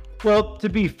day. Well, to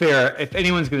be fair, if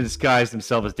anyone's going to disguise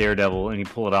themselves as Daredevil and he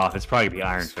pull it off, it's probably going to be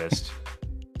Iron Fist.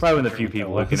 Probably one of the few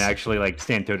people who can actually like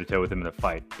stand toe to toe with him in a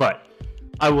fight. But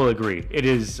I will agree, it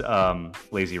is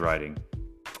lazy writing.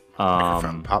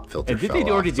 Microphone pop filter. And did fell they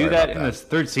already off. do Sorry that about in the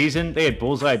third season? They had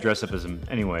Bullseye dress up as him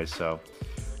anyway. So,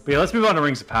 but yeah, let's move on to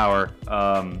Rings of Power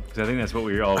because I think that's what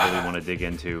we all really want to dig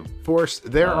into.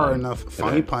 Forrest, there are enough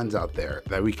funny okay. puns out there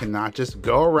that we cannot just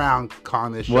go around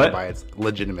calling this show What? by its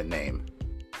legitimate name.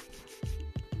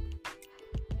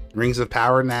 Rings of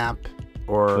Power nap,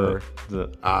 or the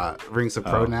Rings of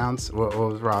Pronouns. What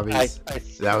was Robbie's? I That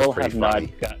still was pretty have funny.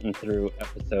 not gotten through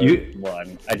episode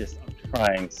 1. I'm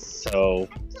trying so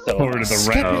Over to the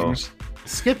Skip it. range.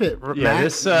 Skip it, Yeah, Matt.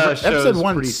 this episode show's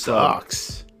 1 pretty slow.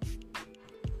 sucks.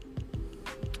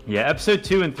 Yeah, episode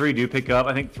 2 and 3 do pick up.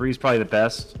 I think 3 is probably the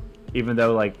best, even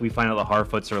though like we find out the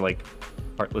Harfoots are like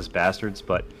heartless bastards,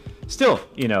 but still,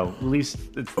 at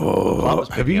least the plot was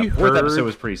have picking you up. Fourth heard- episode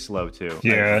was pretty slow too.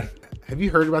 Yeah. Have you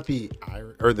heard about the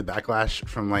backlash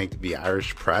from like the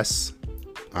Irish press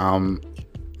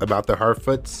about the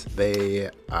Harfoots? They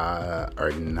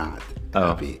are not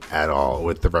happy at all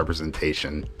with the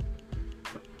representation.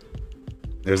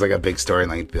 There's like a big story in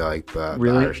the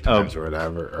Really? Irish Times or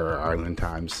whatever, or Ireland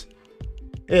Times.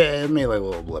 Yeah, it made like a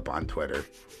little blip on Twitter.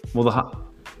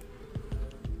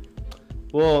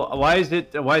 Well, why are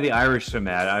the Irish so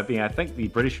mad? I mean, I think the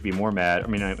British should be more mad. I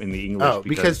mean, in the English,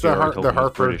 Because the Tolkien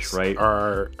was British, Harfoots right?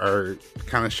 are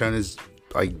kind of shown as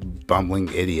like bumbling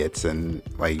idiots and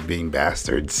like being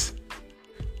bastards.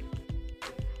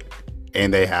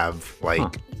 And they have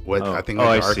like what I think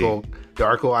I the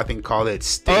article I think called it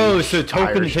staged so Tolkien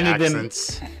Irish intended them-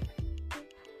 accents.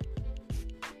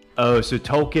 Oh, so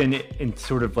Tolkien and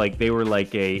sort of like they were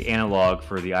like a analog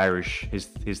for the Irish. His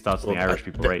thoughts on the Irish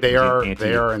people, right? They He's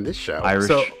an are in this show. Irish.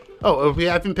 So, if we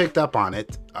haven't picked up on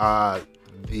it,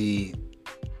 the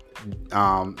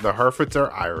Harfoots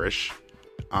are Irish,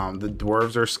 the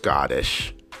dwarves are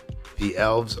Scottish, the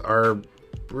elves are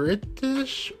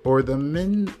British, or the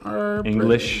men are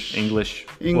English. English.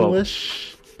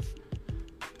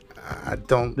 I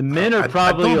don't. The men are I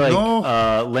probably don't like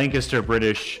know. Lancaster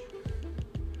British.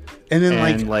 And then And I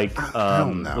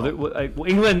don't know. well,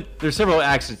 England, there's several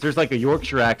accents. There's like a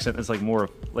Yorkshire accent that's like more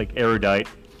like erudite,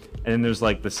 and then there's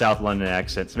like the South London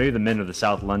accent. So maybe the men are the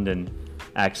South London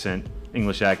accent,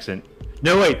 English accent.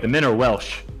 No, wait, the men are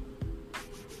Welsh,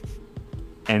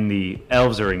 and the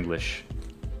elves are English.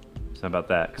 So how about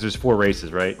that? Because there's 4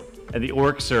 races, right? And the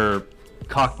orcs are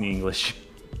Cockney English.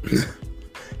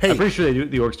 Hey, I'm pretty sure they do.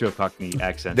 The orcs do have Cockney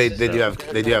accents. They do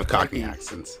have Cockney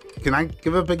accents. Can I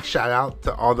give a big shout out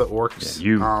to all the orcs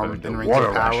in Rings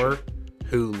of Power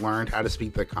who learned how to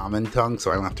speak the common tongue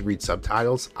so I don't have to read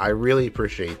subtitles? I really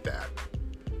appreciate that.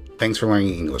 Thanks for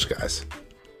learning English, guys.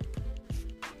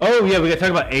 Oh yeah, we got to talk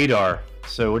about Adar.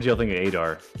 So what do y'all think of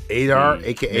Adar? Adar, Maybe-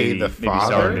 aka maybe- the maybe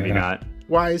father. Sauron, maybe not.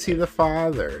 Why is he the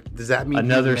father? Does that mean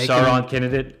Another he's Sauron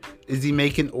candidate? Is he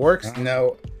making orcs?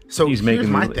 No. So He's here's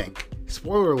making my the- thing.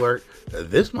 Spoiler alert,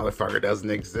 this motherfucker doesn't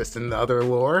exist in the other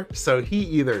lore. So he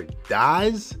either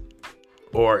dies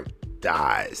or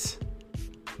dies.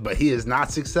 But he is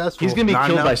not successful. He's gonna be not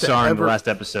killed by enough to Sauron in the ever- last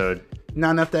episode.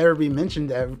 Not enough to ever be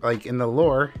mentioned like in the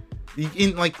lore.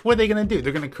 What are they gonna do?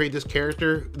 They're gonna create this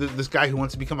character, this guy who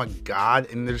wants to become a god,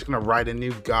 and they're just gonna write a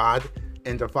new god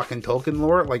into fucking Tolkien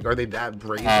lore? Like, are they that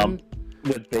brazen?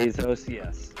 With Bezos,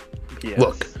 yes.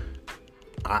 Look,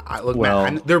 I look, Well-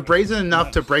 man, they're brazen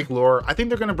enough to break lore. I think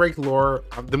they're gonna break lore.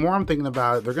 The more I'm thinking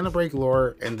about it, they're gonna break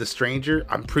lore. And the stranger,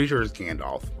 I'm pretty sure is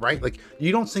Gandalf, right? Like,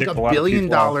 you don't sink Tick $1 a lot of billion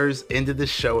people off. into this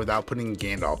show without putting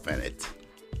Gandalf in it.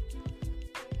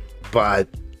 But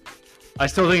I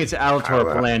still think it's Alator I don't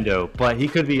know. Palando, but he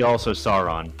could be also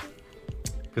Sauron.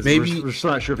 Because Maybe- we're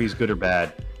still not sure if he's good or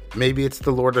bad. maybe it's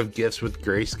the Lord of Gifts with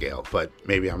grayscale. But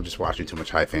maybe I'm just watching too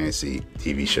much high fantasy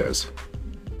TV shows.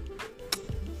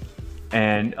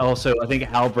 And also, I think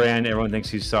Halbrand, everyone thinks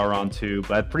he's Sauron too,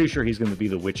 but I'm pretty sure he's going to be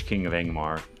the Witch King of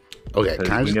Angmar. Okay,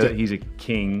 can I Because we just know that he's a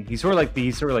king. He's sort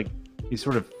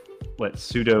of what,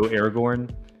 pseudo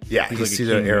Aragorn? yeah, He's he's like a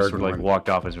pseudo king who sort of like Aragorn. walked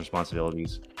off his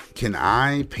responsibilities. Can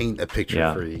I paint a picture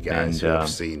Yeah, for you guys and, who have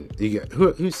seen?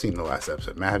 Who's seen the last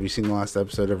episode? Matt, have you seen the last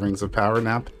episode of Rings of Power?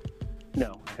 Nap?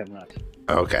 No, I have not.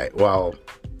 Okay, well,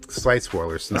 slight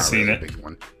spoilers. Not seen really it. a big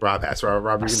one. Rob has. Rob,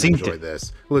 you're gonna seen enjoy it.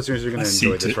 this. Listeners are gonna I enjoy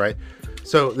seen this, it. right?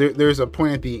 So there's a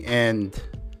point at the end.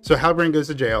 So Halbrand goes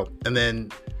to jail, and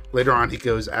then later on he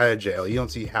goes out of jail. You don't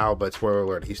see how, but spoiler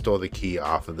alert: he stole the key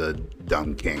off of the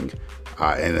dumb king,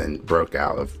 and then broke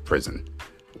out of prison.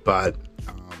 But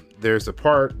there's a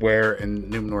part where in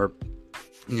Numenor,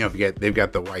 they've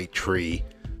got the white tree,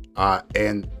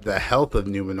 and the health of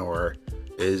Numenor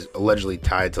is allegedly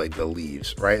tied to like the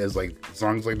leaves, right? As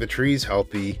long as like the tree's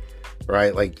healthy,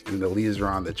 right? Like and the leaves are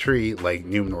on the tree, like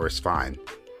Numenor is fine,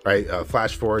 right?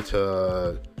 Flash forward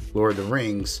to Lord of the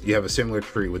Rings, you have a similar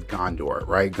tree with Gondor,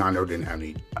 right? Gondor didn't have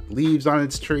any leaves on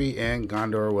its tree, and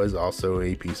Gondor was also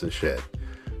a piece of shit.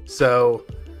 So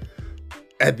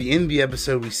at the end of the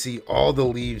episode, we see all the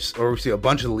leaves, or we see a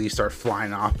bunch of the leaves start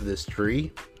flying off of this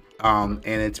tree. And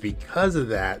it's because of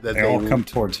that they all come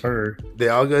towards her. They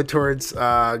all go towards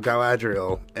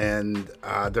Galadriel, and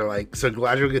they're like, so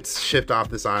Galadriel gets shipped off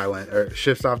this island, or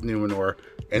shifts off Numenor,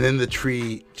 and then the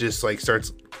tree just like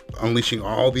starts unleashing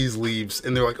all these leaves,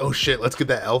 and they're like, oh shit, let's get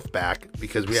that elf back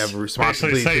because we have a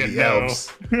responsibility to the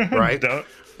elves, right?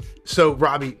 So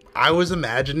Robbie, I was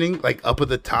imagining like up at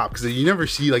the top, because you never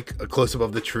see like a close up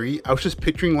of the tree. I was just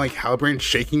picturing like Halbrand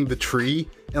shaking the tree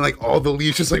and like all the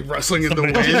leaves just like rustling in the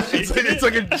wind. It's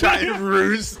like a giant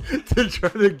ruse to try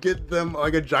to get them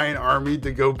like a giant army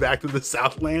to go back to the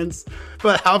Southlands.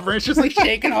 But Halbrand's just like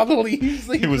shaking all the leaves.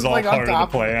 Like, he was all like, part of the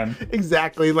plan.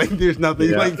 Exactly. Like there's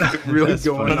nothing like really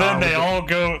going on. But then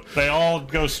they all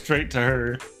go straight to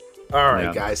her. All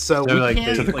right, guys. So we like,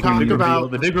 can't talk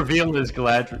about the big reveal is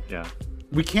Galadriel. Yeah.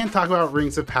 We can't talk about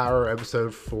Rings of Power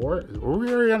episode 4. Are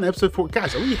we already on episode 4?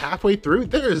 Guys, are we halfway through?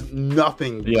 There is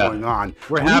nothing going on.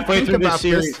 We're halfway through this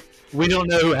series. We don't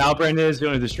know who Halbrand is. We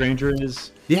don't know who the stranger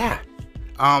is. Yeah.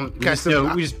 Guys,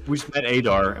 we just met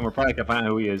Adar, and we're probably gonna find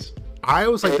out who he is. I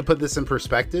always like to put this in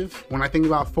perspective. When I think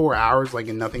about 4 hours, like,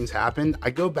 and nothing's happened, I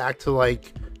go back to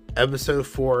like episode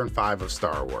 4 and 5 of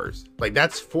Star Wars. Like,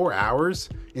 that's 4 hours,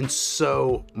 and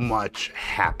so much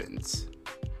happens.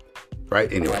 Right?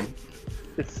 Anyway.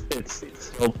 It's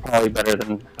still probably better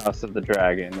than House of the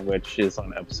Dragon, which is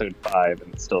on episode 5,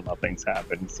 and still nothing's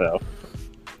happened. So,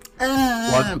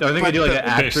 well, I think I do like an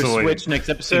actress switch next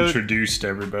episode. Introduced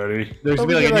everybody. There's gonna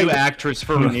be like a new actress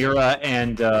for Rhaenyra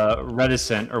and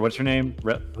Reticent, or what's her name?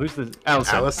 Who's the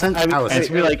Alicent? And it's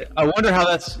gonna be like, I wonder how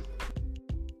that's.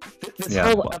 This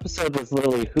whole episode was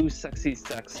literally who's sexy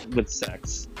sex with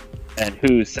sex, and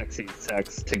who's sexy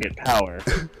sex to get power.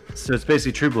 So it's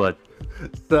basically True Blood.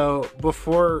 So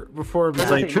before it's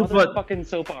like True Blood, fucking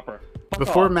soap opera.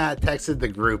 Before Matt texted the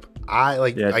group,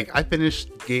 I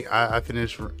finished Game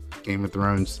of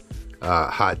Thrones,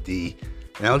 Hot D,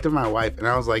 and I looked at my wife and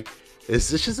I was like, "Is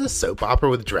this just a soap opera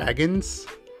with dragons?"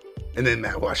 And then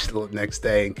Matt watched it the next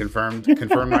day and confirmed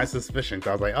my suspicion.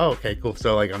 So I was like, "Oh, okay, cool."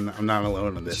 So like, I'm not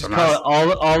alone on this. I'm not...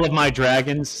 all of my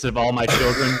dragons instead of all my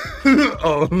children.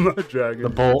 All of my dragons. The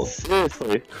bold.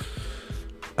 Seriously.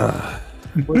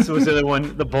 What's the other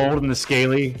one? The bold and the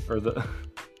scaly, or the.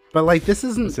 But like, this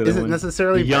isn't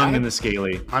necessarily the young bad. and the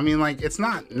scaly. I mean, like, it's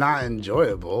not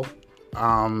enjoyable.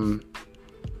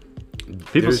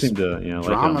 People seem to, like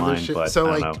online, but so I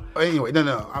like, don't know. Anyway,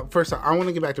 no. First, I want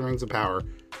to get back to Rings of Power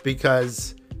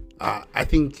because I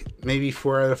think maybe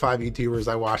 4 out of 5 YouTubers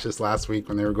I watched this last week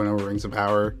when they were going over Rings of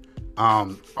Power,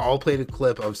 all played a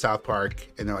clip of South Park,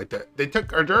 and they're like, they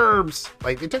took our gerbs.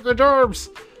 Like, they took our gerbs.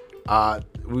 They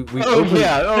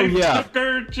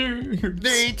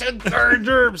took our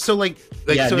gerbs. So like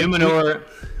so Numenor.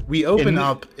 We open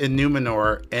up in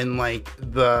Numenor, and like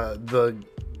the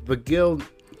guild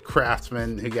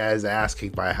craftsman who got his ass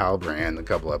kicked by Halbrand a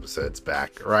couple episodes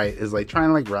back, right, is like trying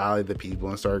to like rally the people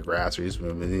and start a grassroots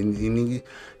movement, and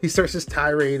he starts this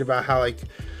tirade about how like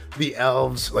the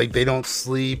elves, like, they don't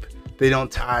sleep, they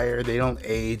don't tire, they don't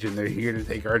age, and they're here to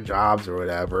take our jobs or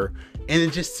whatever. And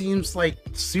it just seems like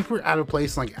super out of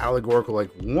place, like allegorical. Like,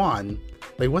 one,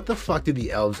 like, what the fuck did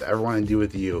the elves ever want to do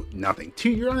with you? Nothing. 2,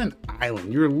 you're on an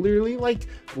island. You're literally like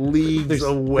leagues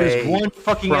away. There's one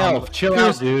fucking elf. Chill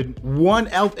out, dude. One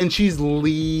elf, and she's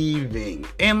leaving.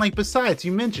 And like, besides,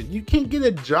 you mentioned you can't get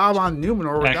a job on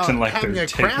Numenor without having a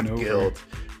craft guild,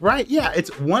 right? Yeah, it's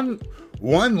one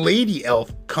lady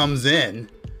elf comes in.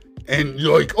 And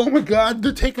you're like, oh my god,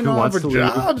 they're taking all of our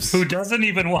jobs. Who doesn't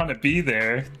even want to be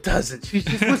there? Doesn't. She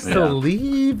just wants to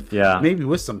leave. Yeah. Maybe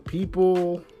with some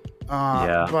people.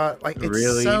 But like, it's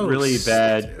really, so really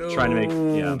bad. Trying to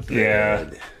make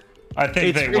Yeah. I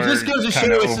think they were just goes to kind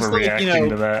show of it's just like, overreacting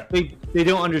to that. They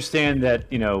don't understand that,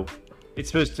 it's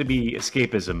supposed to be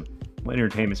escapism. What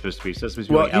entertainment's supposed to be. So it's supposed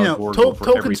to be like allegorical for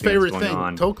Tolkien's everything favorite that's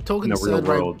going thing. on Tolkien in the said,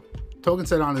 real world. Tolkien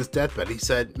said on his deathbed, he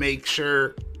said, make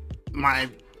sure my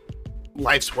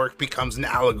life's work becomes an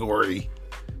allegory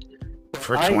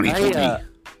for 2020.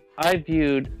 I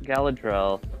viewed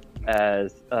Galadriel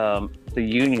as the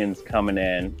unions coming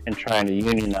in and trying to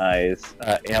unionize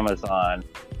Amazon,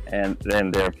 and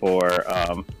then therefore,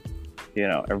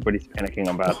 everybody's panicking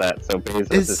about that. So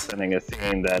Bezos is sending a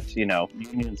scene that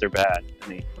unions are bad,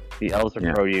 and the elves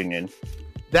are pro-union.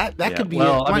 That could be.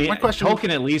 Well, my question.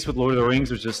 Tolkien, at least with Lord of the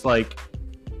Rings, was just like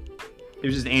it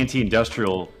was just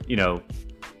anti-industrial,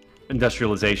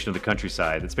 industrialization of the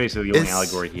countryside. That's basically the only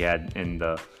allegory he had in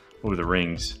the Lord of the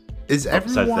Rings. Is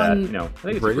everyone I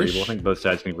think it's British? agreeable. I think both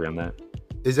sides can agree on that.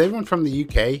 Is everyone from the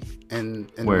UK in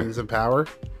Rings of Power?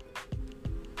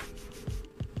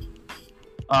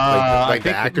 Like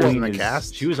the actors in the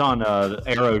cast? She was on the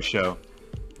Arrow show.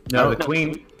 No, the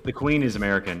Queen The Queen is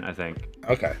American, I think.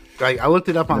 Okay. Like I looked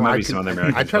it up There online. might be some other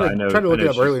Americans, I tried but to look it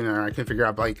up she's- earlier, and I couldn't figure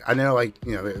out. Like I know, like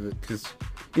because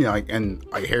like and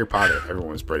like Harry Potter, everyone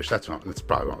was British. That's probably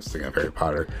what I was thinking of, Harry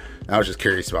Potter. And I was just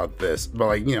curious about this, but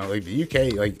like like the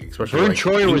UK, like especially Vern like,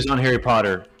 Troyer was on Harry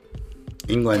Potter.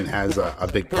 England has a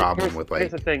big problem with like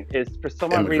here's the thing: is for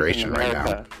some odd reason immigration in right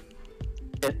America,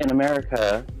 in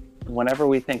America, whenever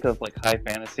we think of like high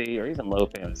fantasy or even low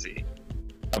fantasy,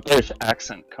 a British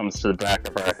accent comes to the back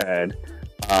of our head,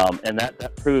 and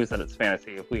that proves that it's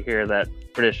fantasy. If we hear that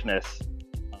Britishness,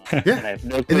 Yeah. and I have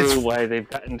no clue why they've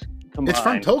gotten combined. it's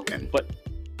from Tolkien. but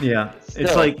Yeah, still,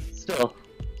 it's like still.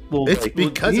 well, It's like,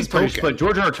 because he's it's British, Tolkien. but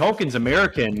George R. R. Tolkien's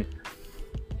American,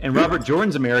 and Robert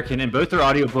Jordan's American, and both their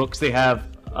audiobooks they have,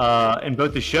 and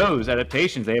both the shows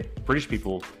adaptations they have British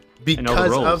people in all the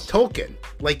Because of roles. Tolkien.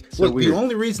 Like, So look, weird. the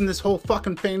only reason this whole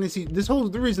fucking fantasy,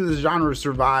 the reason this genre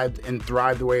survived and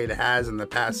thrived the way it has in the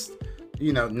past,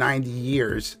 90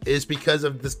 years is because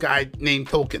of this guy named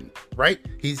Tolkien, right?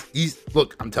 He's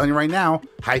look, I'm telling you right now,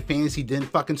 high fantasy didn't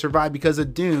fucking survive because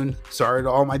of Dune. Sorry to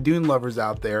all my Dune lovers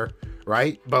out there,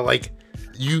 right? But like,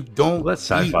 you don't Well, that's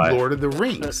beat sci-fi. Lord of the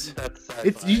Rings. That's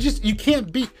It's you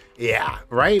can't beat, yeah,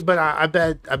 right. But I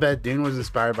bet Dune was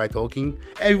inspired by Tolkien.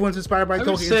 Everyone's inspired by would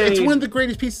Tolkien. say- It's one of the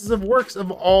greatest pieces of works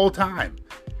of all time.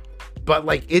 But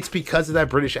like, it's because of that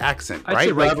British accent, I'd right?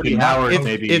 say Robert E. Howard if,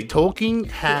 maybe. if Tolkien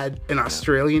had an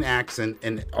Australian accent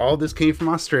and all this came from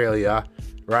Australia,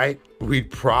 right? We'd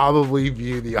probably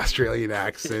view the Australian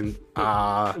accent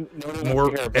more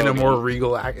in a more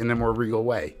regal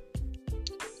way.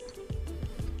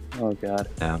 Oh god.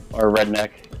 Yeah. Or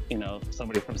redneck,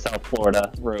 somebody from South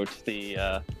Florida wrote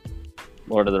the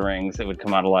Lord of the Rings, it would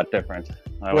come out a lot different.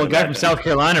 Well, a guy from South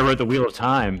Carolina wrote The Wheel of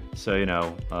Time, so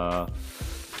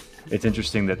it's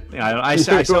interesting that I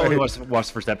only watched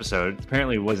the first episode.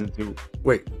 Apparently, it wasn't too.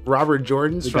 Wait, Robert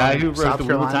Jordan's The from guy who wrote South The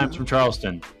Wheel of Carolina? Time's from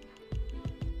Charleston.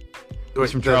 Wait,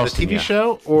 from the Charleston, TV yeah.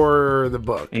 show or the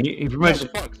book? And he pretty Yeah, much the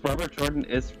books. Robert Jordan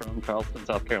is from Charleston,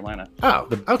 South Carolina. Oh,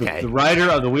 the okay. writer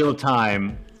of the Wheel of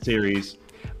Time series.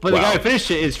 But the Wow. guy who finished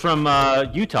it is from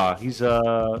Utah. He's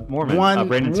Mormon.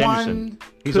 Brandon Sanderson.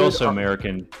 He's could also ar-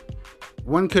 American.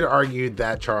 One could argue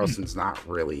that Charleston's not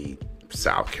really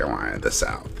South Carolina, the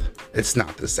South. It's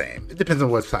not the same. It depends on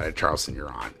what side of Charleston you're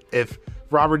on. If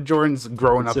Robert Jordan's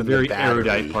growing It's up a in very the Battery,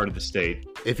 erudite part of the state.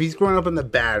 if he's growing up in the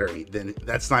Battery, then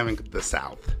that's not even the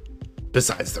South.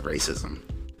 Besides the racism.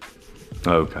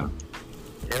 Okay.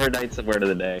 Erudite's the word of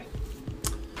the day.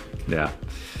 Yeah.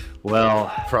 Well,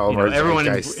 For all of our everyone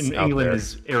zeitgeists in out England there.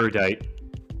 is erudite.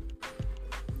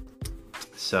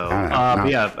 So, No. but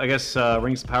yeah, I guess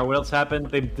Rings of Power. What else happened?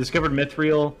 They discovered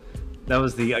mithril. That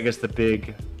was the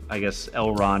big,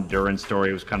 Elrond Durin story.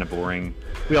 It was kind of boring.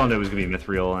 We all knew it was gonna be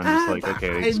mithril, and it's like,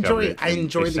 okay, they discovered it. I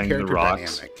enjoy They the sang character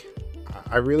rocks. dynamic.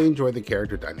 I really enjoy the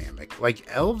character dynamic. Like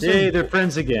elves. Hey, and- they're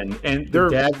friends again, and They're-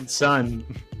 the dad and son.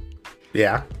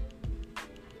 yeah.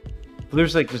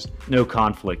 There's like just no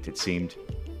conflict. It seemed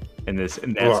in that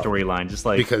Well, storyline, just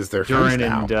like because they're friends Durin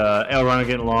now. and Elrond are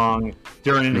getting along.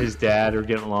 Durin and his dad are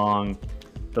getting along.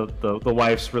 The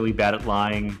wife's really bad at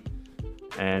lying,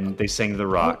 and they sang the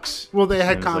rocks. Well, they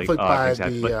had And it was conflict like, by things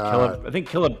happened. the But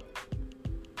Caleb,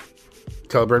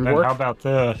 Celebrant And War. how about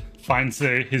finds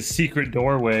his secret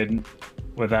doorway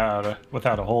without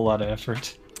a whole lot of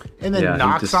effort? And then yeah, he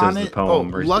knocks just on does it. the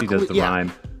poem, or he does the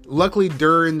rhyme. Luckily,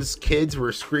 Durin's kids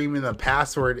were screaming the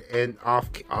password and off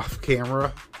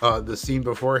camera, the scene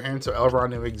beforehand, so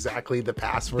Elrond knew exactly the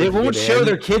password. They to won't get show in.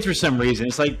 their kids for some reason.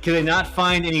 It's like, can they not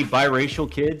find any biracial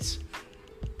kids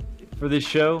for this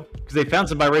show? Because they found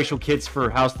some biracial kids for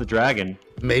House of the Dragon.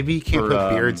 Maybe you can't for, put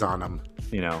beards on them.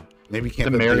 To Maybe you can't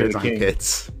put marry beards the on king.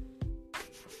 kids.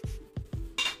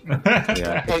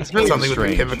 Yeah, it's really Something with the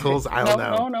strange. chemicals. I don't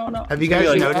know. No. Have you gonna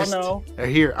guys be like, noticed? oh,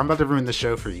 Here, I'm about to ruin the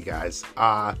show for you guys.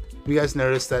 Have you guys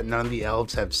noticed that none of the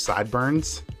elves have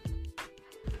sideburns?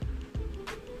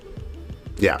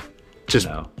 Yeah, just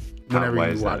No. whenever Why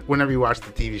you is watch, that? whenever you watch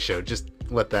the TV show, just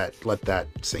let that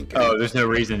sink in. Oh, there's no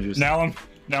reason. Just Now I'm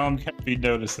gonna be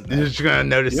noticing You're that. just gonna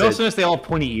notice you it. also notice they all have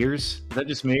pointy ears. Is that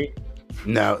just me?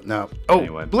 No. Oh,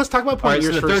 Anyway. but let's talk about All right, point so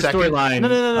years the for a third second. storyline,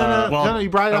 No. You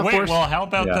brought it up wait, first. well, how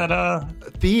about Yeah.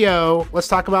 that? Theo, let's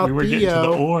talk about We were getting to the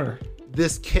Theo. ore.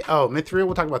 This kid. Oh, Mithril.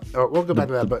 We'll talk about. We'll go back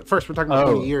to that. But first, we're talking about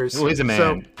 20 years. well, he's a man.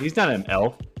 So, He's not an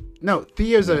elf. no,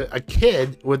 Theo's a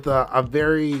kid with a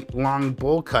very long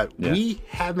bowl cut. Yeah. We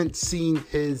haven't seen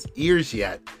his ears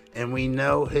yet, and we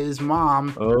know his mom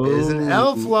is an Oh.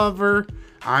 elf lover.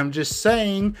 I'm just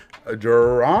saying, a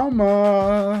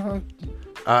drama.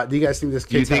 Do you guys think this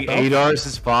Do you kid's think half elf? Adar is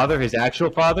his father, his actual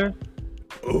father?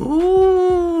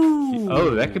 Ooh.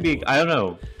 Oh, that could be. I don't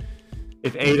know.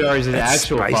 If Adar is his That's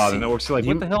actual spicy. father, and the orcs are like,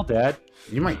 "What the hell, Dad?"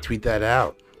 You might tweet that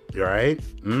out. You all right?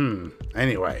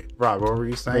 Anyway, Rob, what were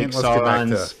you saying? Like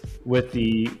Sauron's with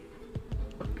the.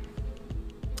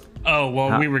 Oh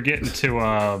well, we were getting to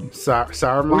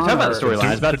Saruman. We're talking about the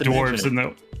storyline. It's about the dwarves and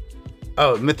the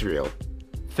mithril.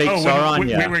 Fake Sauron.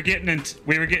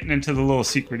 We were getting into the little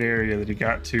secret area that he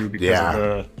got to because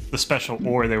of the special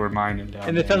ore they were mining down.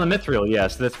 And they found the mithril.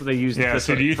 Yes, that's what they used. Yeah, that's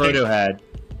so what do you Frodo think, had.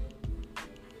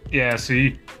 Yeah, so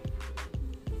he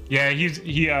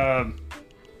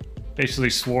basically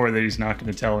swore that he's not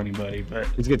going to tell anybody, but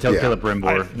He's gonna tell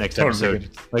Celebrimbor next episode.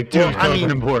 Like, dude, Well, I mean,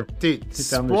 Celebrimbor. Dude,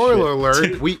 spoiler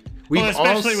alert. We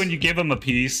especially when you give him a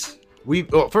piece.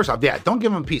 First off, don't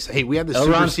give him a piece. Hey, we have this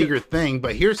super secret thing,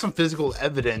 but here's some physical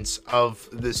evidence of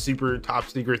this super top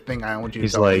secret thing I don't want you to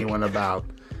tell anyone about.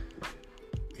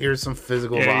 Here's some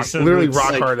physical literally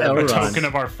rock hard evidence. A token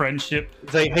of our friendship.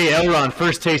 It's like, hey, Elrond,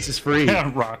 first taste is free.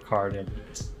 Rock hard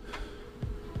evidence.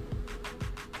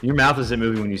 Your mouth isn't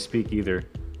moving when you speak either.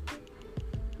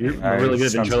 You're really good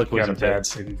at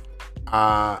ventriloquism.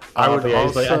 I would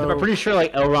also... I'm pretty sure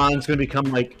like Elrond's gonna become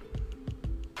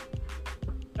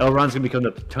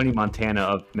the Tony Montana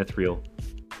of Mithril.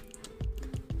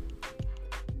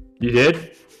 You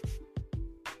did?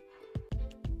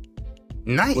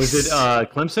 Nice. Was it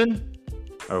Clemson?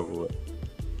 Oh.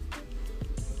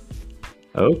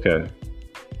 Okay.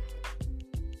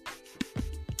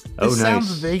 It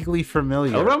sounds vaguely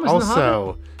familiar. Elrond was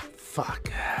also,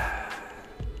 fuck.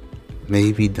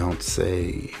 Maybe don't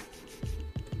say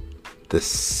the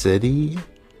city.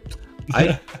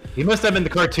 He must have been the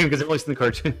cartoon because it looks in the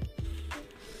cartoon.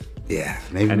 Yeah,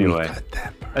 maybe we cut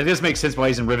that part. I guess makes sense why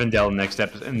he's in Rivendell next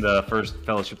episode in the first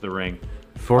Fellowship of the Ring.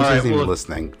 Forrest isn't even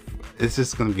listening. It's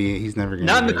just gonna be. He's never gonna.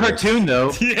 Not in the cartoon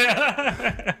though.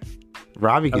 Yeah.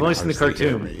 Robbie can I've only seen the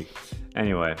cartoon. Me.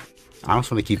 Anyway, I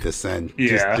just want to keep this in.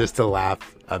 Yeah. Just to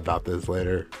laugh about this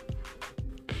later.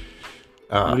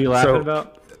 What are you laughing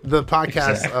about? The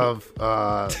podcast of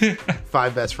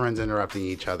five best friends interrupting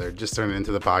each other just turned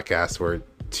into the podcast where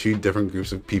two different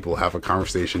groups of people have a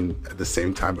conversation at the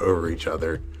same time over each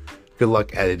other. Good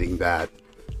luck editing that.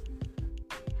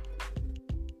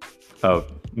 Oh,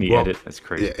 edit. That's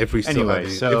crazy. Yeah, if we still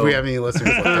if we have any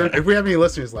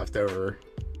listeners left over.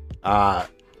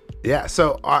 Yeah,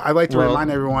 so I'd like to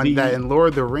remind everyone that in Lord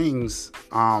of the Rings,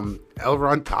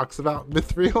 Elrond talks about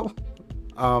mithril.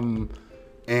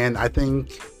 And I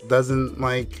think doesn't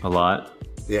a lot.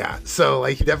 Yeah, so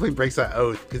he definitely breaks that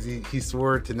oath because he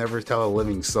swore to never tell a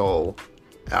living soul,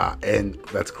 and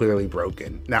that's clearly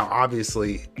broken. Now,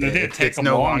 obviously, if it's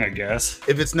no longer, I guess.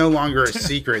 If it's no longer a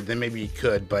secret, then maybe you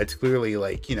could. But it's clearly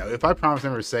if I promise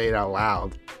never to say it out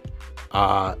loud,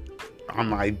 on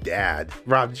my dad.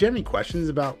 Rob, do you have any questions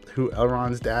about who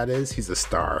Elrond's dad is? He's a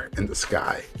star in the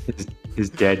sky. His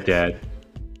dead dad.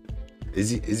 Is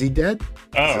he dead?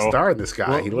 Oh. He's a star in the sky.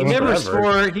 Well, he lives never forever.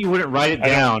 swore he wouldn't write it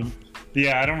down.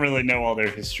 Yeah, I don't really know all their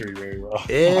history very well.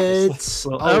 It's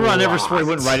Elrond never swore he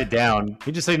wouldn't write it down.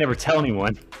 He just said he'd never tell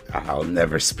anyone. I'll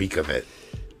never speak of it.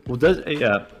 Well,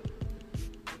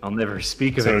 I'll never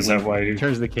speak of it. Is that why he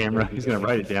turns the camera? He's gonna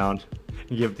write it down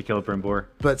and give it to Celebrimbor.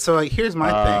 But so here's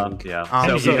my thing.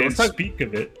 Yeah. So let's speak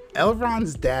of it.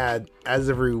 Elrond's dad, as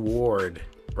a reward,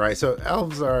 right? So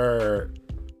elves are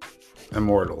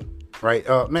immortal, right?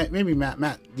 Maybe Matt,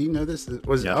 do you know this?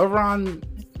 Was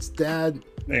Elrond's dad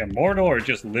immortal or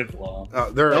just live long?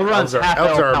 Elrond's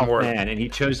elves are immortal, man, and he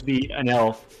chose to be an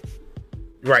elf.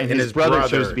 Right, and his brother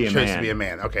chose to be a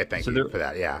man. Okay, thank you for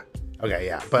that. Yeah. Okay,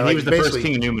 yeah. But he was the first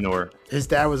king of Numenor. His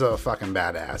dad was a fucking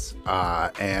badass,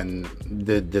 and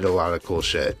did a lot of cool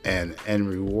shit. And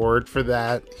reward for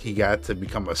that, he got to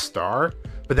become a star.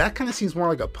 But that kind of seems more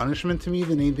like a punishment to me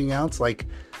than anything else.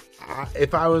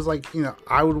 If I was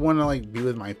I would want to be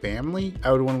with my family.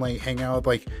 I would want to hang out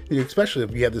with especially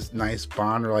if you have this nice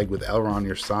bond or with Elrond,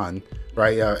 your son,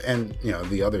 right? And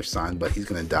the other son, but he's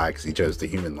gonna die because he chose the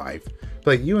human life.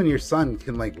 But you and your son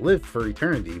can live for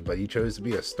eternity, but you chose to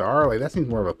be a star. That seems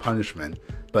more of a punishment.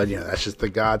 But that's just the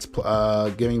gods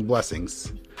giving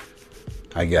blessings,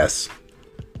 I guess.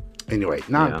 Anyway,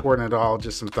 not important at all.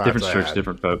 Just some thoughts. Different church,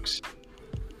 different folks.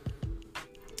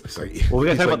 So, we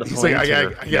gotta talk about the. He's I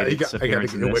gotta get away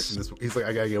from this. He's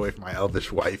I gotta get away from my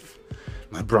elvish wife,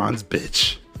 my bronze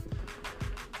bitch.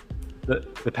 The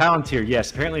Palantir,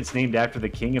 yes. Apparently, it's named after the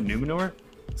king of Numenor.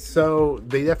 So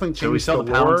they definitely changed. So we saw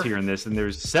the lore. Palantir in this, and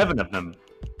there's 7 of them.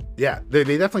 Yeah, they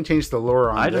definitely changed the lore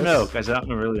on this. I don't know, guys. I don't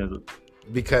really know.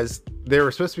 Because there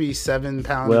were supposed to be 7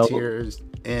 Palantirs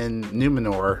in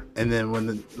Numenor, and then when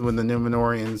the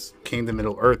Numenorians came to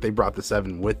Middle Earth, they brought the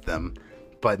 7 with them.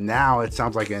 But now it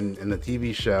sounds like in the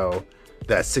TV show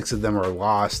that 6 of them are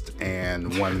lost,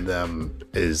 and one of them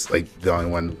is like the only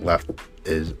one left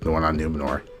is the one on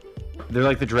Numenor. They're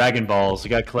like the Dragon Balls. You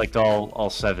gotta collect all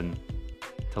 7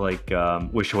 to like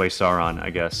wish away Sauron, I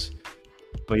guess.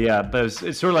 But yeah, but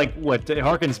it's sort of like it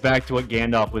harkens back to what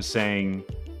Gandalf was saying.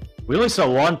 We only saw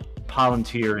one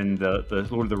Palantir in the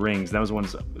Lord of the Rings. That was the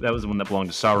one that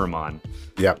belonged to Saruman.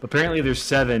 Yeah. Apparently there's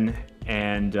 7,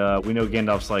 and we know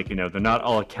Gandalf's like, they're not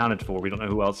all accounted for. We don't know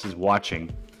who else is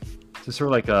watching. So sort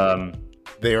of like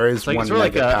there is one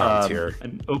like Palantir.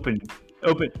 An open.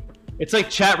 It's like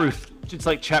chat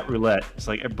roulette. It's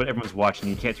like, but everyone's watching.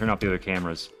 You can't turn off the other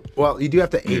cameras. Well, you do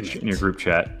have to aim it in your group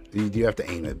chat. You do have to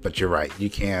aim it, but you're right. You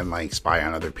can like spy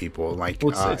on other people. Like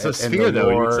it's a sphere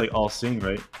though. It's like all seeing,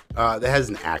 right? That has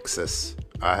an axis.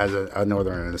 Has a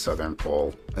northern and a southern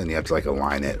pole, and you have to like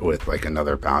align it with like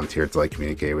another Palantir to like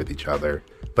communicate with each other.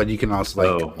 But you can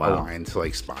also like align to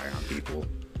like spy on people.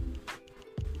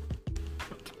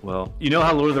 Well, you know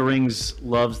how Lord of the Rings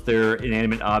loves their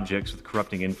inanimate objects with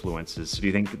corrupting influences. So do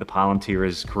you think the Palantir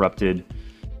has corrupted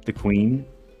the Queen?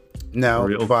 No,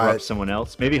 or it'll corrupt someone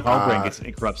else? Maybe Halbrand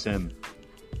it corrupts him.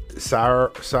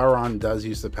 Sauron does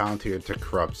use the Palantir to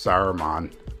corrupt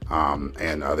Saruman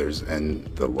and others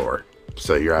in the lore.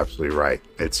 So you're absolutely right.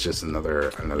 It's just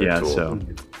another tool. So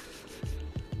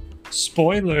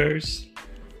spoilers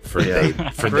for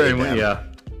for the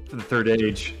Third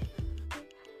Age.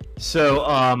 So,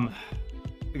 I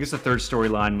guess the third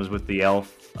storyline was with the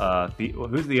elf.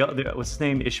 What's his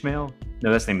name? Ishmael?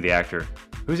 No, that's the name of the actor.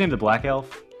 Who's named the Black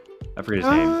Elf? I forget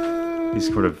his name.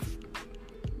 He's sort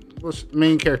of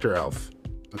main character elf.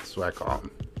 That's what I call him.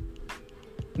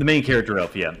 The main character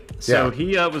elf, yeah. So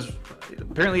he was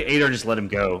apparently Adar just let him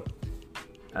go,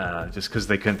 just because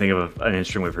they couldn't think of an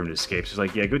interesting way for him to escape. So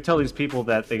he's like, go tell these people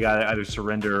that they gotta either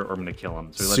surrender or I'm gonna kill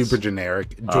them. So super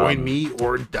generic. Join me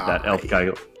or die. That elf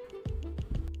guy.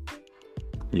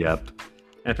 Yep.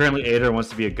 And apparently Adar wants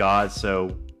to be a god,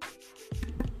 so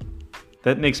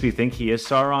that makes me think he is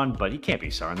Sauron, but he can't be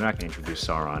Sauron. They're not going to introduce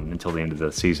Sauron until the end of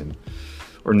the season.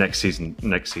 Or next season,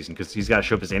 because he's got to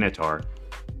show up as Anatar.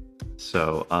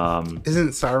 So, isn't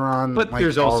Sauron but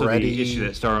there's also the issue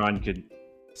that Sauron could...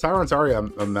 Sauron's already a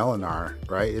Melinar,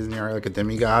 right? Isn't he already like a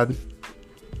demigod?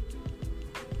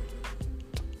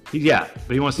 Yeah,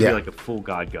 but he wants to be like a full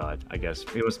god, I guess.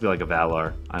 He wants to be like a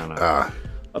Valar. I don't know.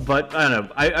 But I don't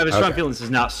know. I have a strong feeling this is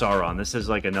not Sauron. This is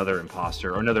like another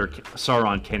imposter or another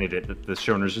Sauron candidate that the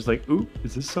showrunner's just like, ooh,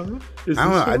 is this Sauron? I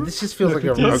don't know. This just feels like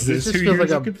a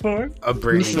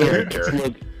Brady character.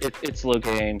 It's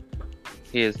Logain.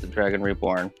 He is the Dragon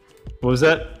Reborn. What was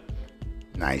that?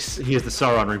 Nice. He is the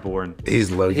Sauron Reborn. He's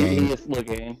Logain. He is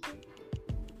Logain.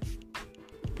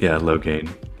 Yeah, Logain.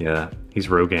 Yeah, he's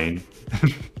Rogaine.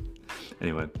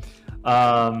 Anyway,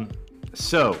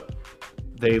 so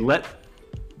they let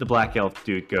the Black Elf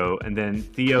dude go, and then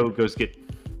Theo goes get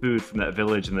food from that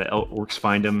village, and the orcs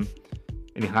find him,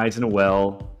 and he hides in a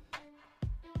well.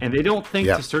 And they don't think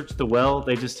to search the well.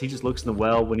 He just looks in the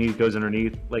well when he goes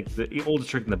underneath. Like the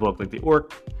oldest trick in the book, like the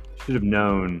orc should have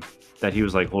known that he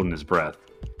was like holding his breath.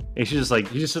 And he just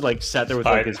sat there with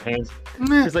like his hands.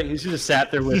 He's like he should have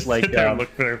sat there with like look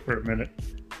there for a minute.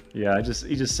 Yeah,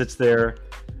 he just sits there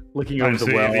looking over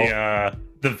the well.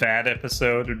 The Vat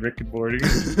episode in Rick and Morty.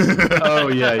 Oh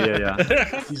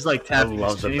yeah. He's like tapping.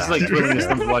 He's like twiddling his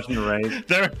thumbs, watching the rain.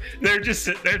 They're just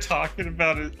sitting there talking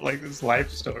about it like this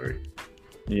life story.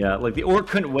 Yeah, like the orc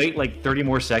couldn't wait like 30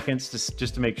 more seconds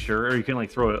just to make sure, or you can like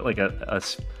throw like a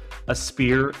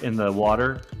spear in the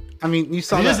water. I mean, you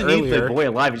saw that doesn't earlier. need the boy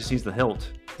alive; he just needs the hilt.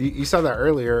 You saw that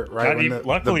earlier, right?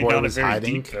 Luckily, the boy was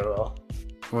hiding.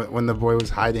 When the boy was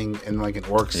hiding and like an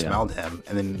orc smelled him,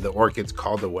 and then the orc gets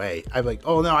called away. I'm like,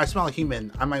 oh no, I smell a human.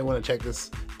 I might want to check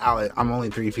this out. I'm only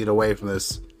 3 feet away from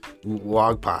this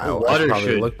log pile. I should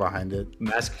probably look behind it.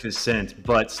 Mask his scent,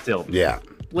 but still,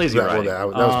 lazy that, writing. That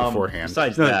was beforehand.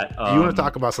 Besides that, you want to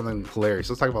talk about something hilarious?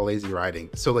 Let's talk about lazy writing.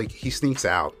 So like he sneaks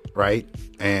out, right?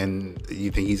 And you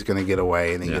think he's gonna get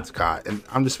away, and then gets caught. And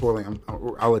I'm just spoiling.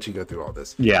 I'll let you go through all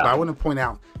this. Yeah. But I want to point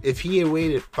out, if he had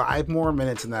waited 5 more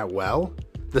minutes in that well,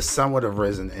 the sun would have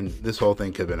risen, and this whole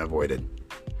thing could have been avoided.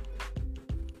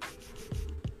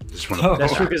 That's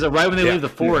true, because right when they leave the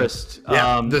forest,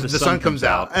 the sun comes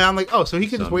out. And I'm like, oh, so he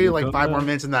could just wait like 5 more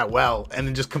minutes in that well and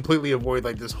then just completely avoid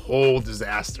like this whole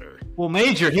disaster. Well,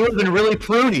 Major, he would have been really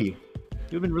pruny.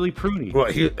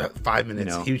 Well, 5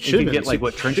 minutes. He should have been get like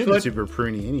what trench foot? foot? Super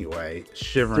pruny anyway.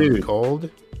 Shivering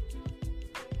cold.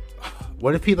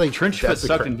 What if he like trench foot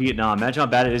sucked in Vietnam? Imagine how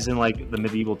bad it is in like the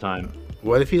medieval time.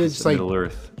 What if he just like Middle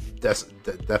Earth?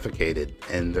 defecated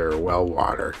in their well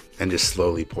water and just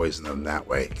slowly poison them that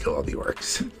way, kill all the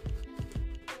orcs.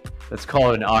 That's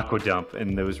called an aqua dump,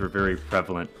 and those were very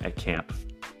prevalent at camp.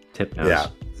 Tip knows. Yeah.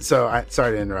 So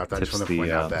sorry to interrupt. I just want to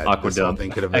point out that aqua this whole dump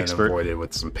thing could have been expert. avoided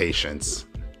with some patience.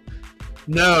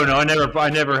 No, I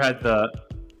never had the.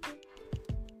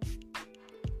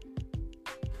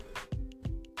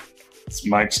 This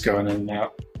mic's going in and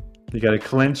out. You got to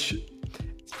clinch.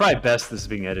 It's probably best this is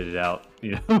being edited out.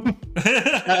 You know,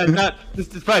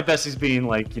 it's probably best he's being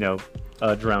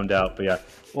drowned out. But yeah.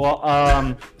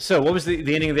 Well, so what was the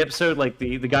ending of the episode? Like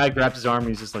the guy grabs his arm and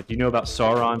he's just like, "You know about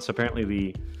Sauron?" So apparently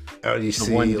the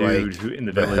one dude who in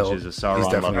the village is a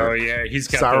Sauron lover. Oh yeah, he's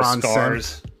got Sauron those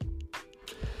scars.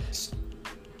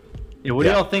 Yeah, what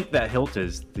do y'all think that hilt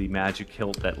is? The magic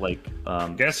hilt that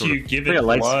guess you give it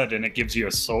blood and it gives you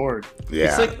a sword. Yeah.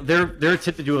 It's like they're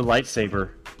tipped to do a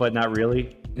lightsaber, but not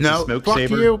really. It's no, a smoke fuck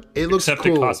saber. You. It looks Except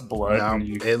cool. It costs blood.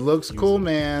 No, it looks cool,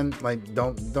 man. Like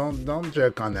don't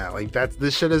joke on that. Like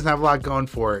this shit doesn't have a lot going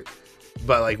for it.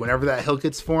 But like whenever that hilt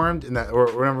gets formed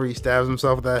or whenever he stabs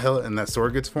himself with that hilt and that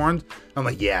sword gets formed, I'm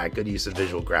like, yeah, good use of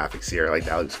visual graphics here. Like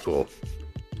that looks cool.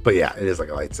 But yeah, it is like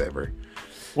a lightsaber.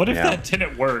 What if that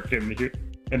didn't work and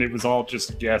it was all just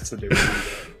a guess and it was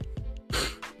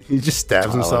he just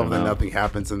stabs himself and then nothing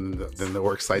happens and then the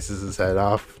orc slices his head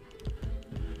off.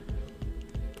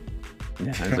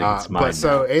 Yeah, but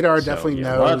so Adar definitely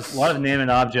knows a lot of inanimate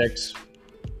objects.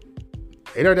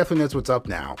 Adar definitely knows what's up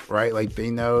now, right? Like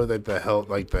they know that the hilt,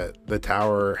 like the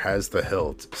tower has the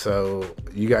hilt. So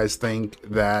you guys think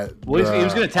that he was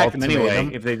going to attack them anyway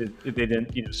if they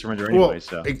didn't surrender anyway. Well,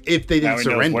 so if they didn't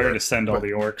surrender, where to send all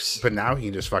the orcs. But now he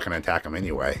can just fucking attack them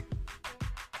anyway.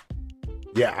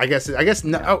 Yeah, I guess no.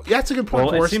 Yeah. Oh, yeah, that's a good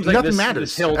point. Well, it seems like nothing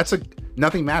matters.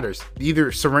 Nothing matters.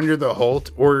 Either surrender the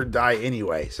hilt or die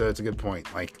anyway. So it's a good point.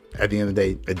 Like at the end of the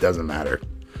day, it doesn't matter.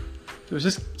 It was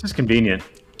just convenient.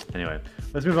 Anyway,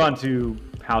 let's move on to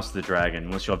House of the Dragon.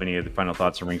 Unless you have any other final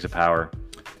thoughts on Rings of Power,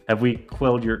 have we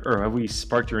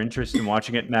sparked your interest in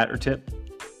watching it, Matt or Tip?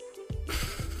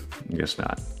 I guess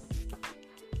not.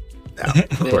 No,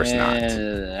 of course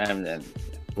not.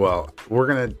 Well, we're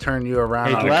gonna turn you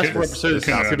around. Hey, the last 4 episodes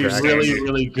could be really,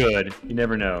 really good. You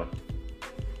never know.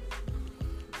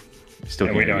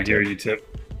 Still, we don't hear you, Tip.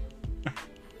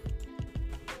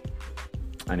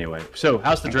 Anyway, so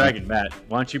House of the Dragon, Matt.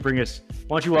 Why don't you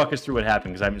walk us through what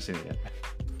happened? Because I haven't seen it yet.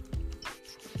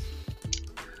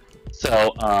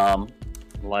 So,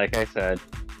 like I said,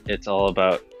 it's all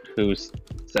about who's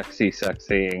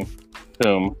sexying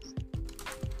whom.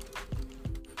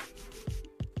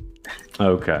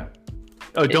 Okay.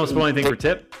 Oh, don't spoil anything for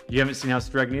Tip? You haven't seen House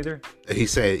of the Dragon either? He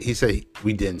said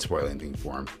we didn't spoil anything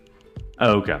for him.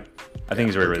 Oh, okay. I think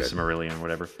he's already read Silmarillion or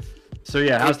whatever. So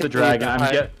yeah, House of the Dragon.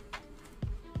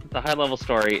 The high level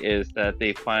story is that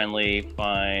they finally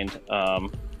find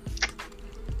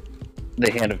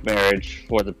the hand of marriage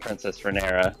for the Princess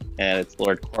Rhaenyra, and it's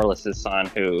Lord Corlys' son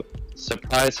who,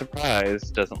 surprise,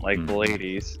 surprise, doesn't like the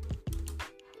ladies.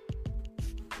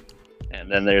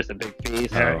 And then there's a big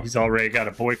feast. Yeah, he's already got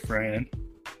a boyfriend.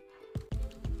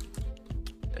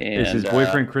 Is his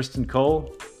boyfriend Kristen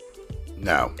Cole?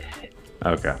 No.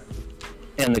 Okay.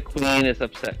 And the queen is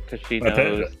upset because she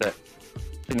knows that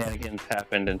shenanigans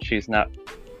happened and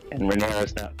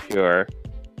Rhaenyra's not pure.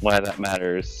 Why that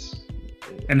matters.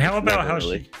 And how about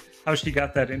how she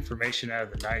got that information out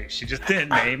of the night? She just didn't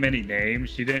name any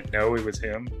names. She didn't know it was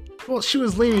him. Well, she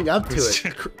was leading up to it.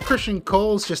 Christian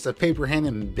Cole's just a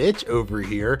paper-handing bitch over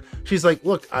here. She's like,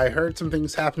 look, I heard some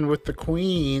things happen with the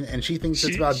queen, and she thinks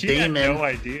it's about Daemon. She had no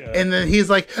idea. And then he's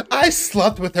like, I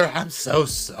slept with her. I'm so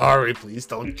sorry. Please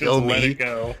don't kill me. Let it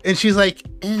go. And she's like,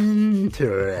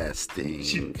 interesting.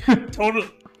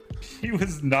 She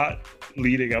was not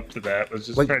leading up to that. Was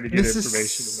just trying to get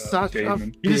information about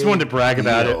Daemon. He just wanted to brag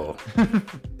about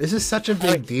it. This is such a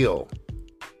big deal.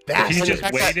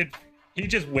 He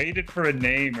just waited for a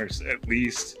name, or at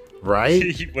least right.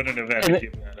 He wouldn't have had to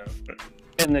give that up. But.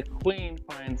 And the queen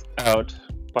finds out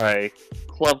by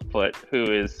Clubfoot,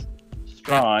 who is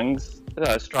Strong's.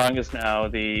 Strong is now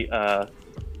the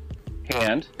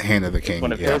hand of the king.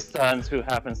 One of his sons, who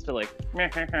happens to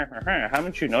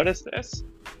haven't you noticed this?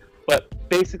 But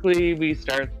basically,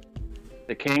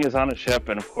 the king is on a ship,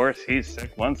 and of course he's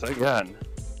sick once again.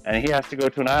 And he has to go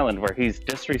to an island where he's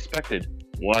disrespected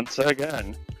once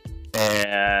again.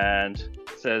 And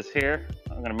says, here,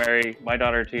 I'm going to marry my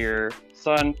daughter to your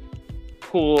son.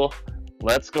 Cool.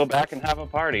 Let's go back and have a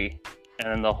party.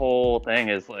 And then the whole thing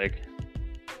is like,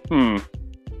 who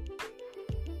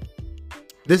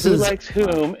likes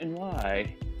whom and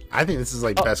why? I think this is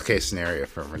like best case scenario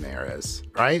for Rhaenyra,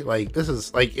 right? Like this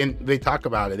is like, they talk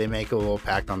about it. They make a little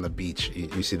pact on the beach.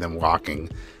 You see them walking,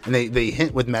 and they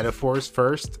hint with metaphors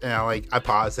first. And I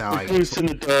pause and I Goose in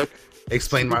the dark.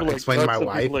 explain to my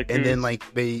wife, like and then goose.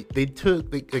 like they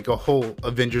took like a whole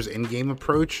Avengers Endgame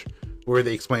approach where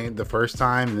they explain it the first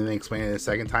time, and then they explain it the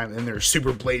second time, and they're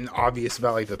super blatant obvious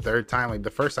about like the third time. Like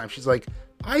the first time, she's like,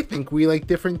 I think we like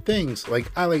different things. Like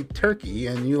I like turkey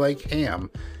and you like ham.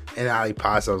 And Ali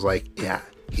Paz, I was like, yeah,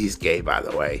 he's gay, by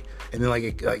the way. And then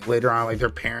like later on, like their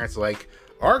parents are like,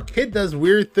 our kid does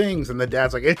weird things, and the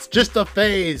dad's like, it's just a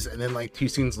phase. And then like 2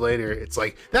 scenes later, it's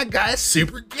like, that guy's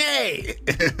super gay.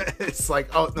 It's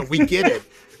like, oh no, we get it.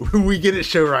 We get it,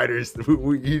 show writers.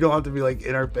 You don't have to be like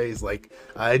in our face. Like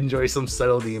I enjoy some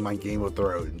subtlety in my Game of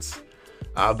Thrones.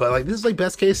 But like this is like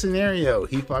best case scenario.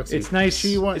 He fucks. It's nice.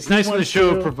 It's nice when the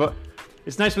show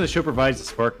it's nice when the show provides the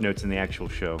spark notes in the actual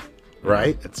show.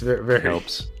 Right? It's very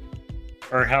Helps.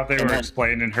 Or how they were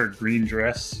explaining her green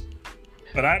dress.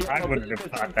 But I wouldn't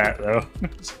have thought that, though.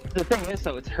 The thing is,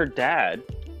 though, it's her dad,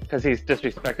 because he's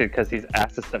disrespected because he's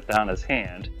asked to step down his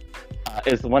hand,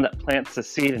 is the one that plants the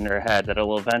seed in her head that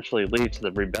will eventually lead to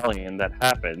the rebellion that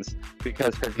happens,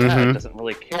 because her dad doesn't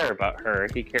really care about her.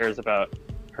 He cares about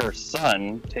her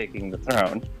son taking the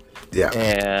throne. Yeah.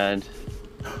 And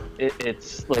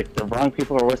it's like the wrong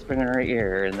people are whispering in her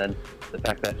ear, and then the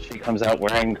fact that she comes out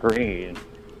wearing green,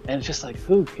 and it's just like,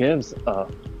 who gives a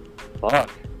fuck?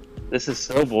 This is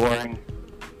so boring,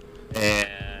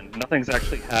 and nothing's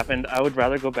actually happened. I would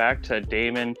rather go back to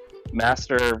Daemon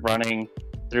Master running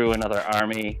through another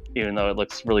army, even though it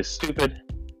looks really stupid,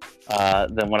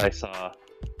 than what I saw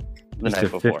the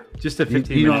night before. Just a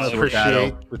 15 you minutes don't short battle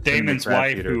appreciate with Damon's Tim the Crab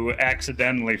wife, Feeder. who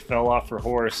accidentally fell off her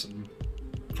horse and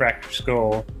cracked her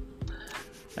skull.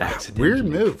 Weird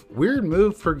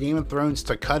move for Game of Thrones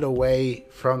to cut away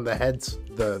from the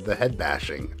head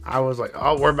bashing. I was like,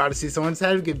 oh, we're about to see someone's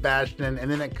head get bashed in,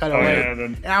 and then it cut away. Yeah,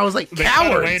 then and I was like, they cut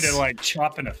away cowards! to like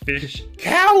chopping a fish.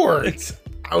 Cowards!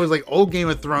 I was like, old Game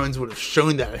of Thrones would have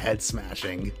shown that head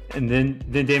smashing. And then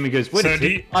Damon goes, "What So is do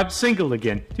it? you- I'm single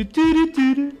again." So you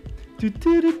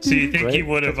think Right? he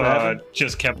would That's what happened? have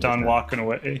just kept on walking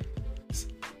away?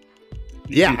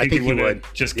 Yeah, You I think he would've would.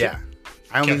 just Yeah,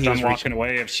 I don't think kept he on was walking reaching.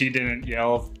 away if she didn't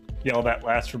yell that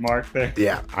last remark there.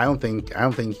 Yeah, I don't think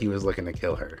he was looking to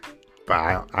kill her. But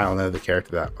I don't know the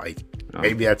character that like.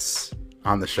 Maybe that's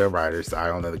on the show writers. I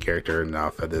don't know the character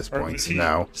enough at this Or point was to he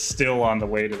know. still on the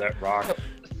way to that rock?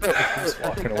 Just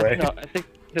walking away. No, I think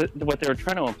what they were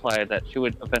trying to imply that she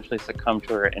would eventually succumb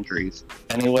to her injuries,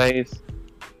 anyways.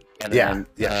 And Yeah, then,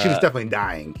 yeah, she was definitely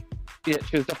dying. Yeah,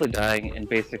 she was definitely dying, and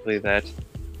basically that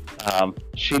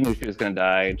she knew she was going to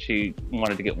die, and she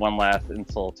wanted to get one last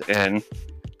insult in.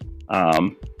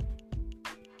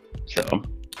 So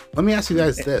Let me ask you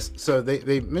guys this. So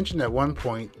they mentioned at one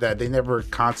point that they never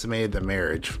consummated the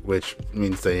marriage, which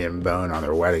means they didn't bone on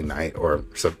their wedding night or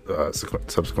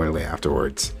subsequently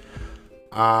afterwards.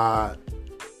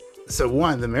 So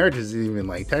one, the marriage is even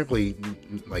like technically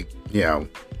like,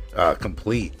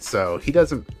 complete. So he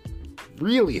doesn't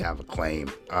really have a claim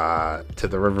to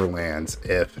the Riverlands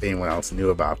if anyone else knew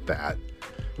about that,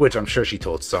 which I'm sure she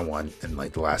told someone in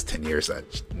like the last 10 years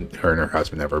that her and her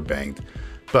husband never banged.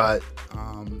 But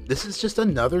this is just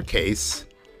another case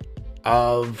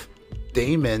of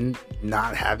Daemon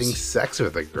not having sex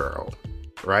with a girl,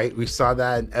 right? We saw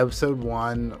that in episode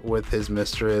 1 with his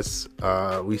mistress.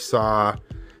 We saw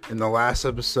in the last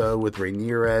episode with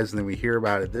Rhaenyra, and then we hear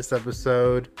about it this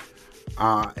episode.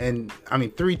 And I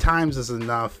mean, 3 times is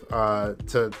enough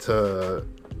to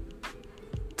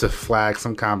flag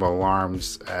some kind of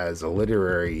alarms as a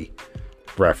literary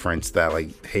reference that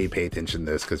like, hey, pay attention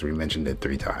to this because we mentioned it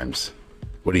 3 times.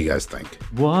 What do you guys think?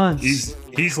 Once. He's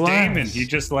twice. Daemon. He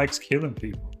just likes killing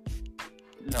people.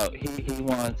 no, he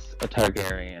wants a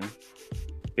Targaryen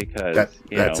because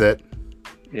That's it.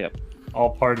 Yep.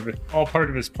 All part of it. All part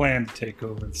of his plan to take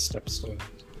over the Stepstone.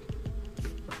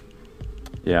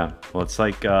 Yeah, well, it's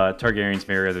like Targaryens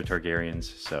marry other Targaryens,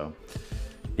 so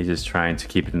he's just trying to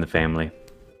keep it in the family.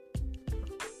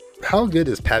 How good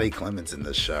is Patty Clements in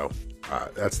this show?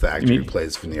 That's the actor You who mean-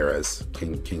 plays Viserys,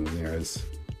 King Viserys.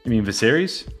 You mean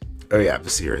Viserys? Oh yeah,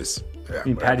 Viserys. Yeah, You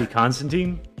mean whatever. Patty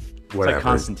Constantine? It's Whatever. like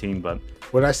Constantine, but...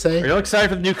 What'd I say? Are you all excited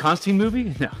for the new Constantine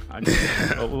movie? No, I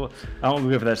don't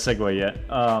go for that segue yet.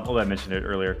 Although I mentioned it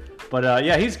earlier. But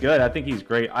yeah, he's good. I think he's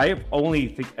great. I've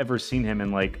only ever seen him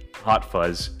in like Hot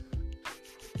Fuzz.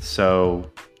 So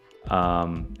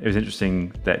it was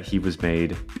interesting that he was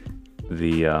made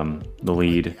the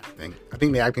lead. I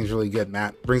think the acting's really good.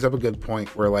 Matt brings up a good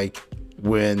point where like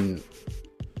when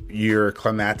your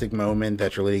climactic moment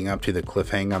that you're leading up to the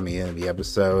cliffhanger on the end of the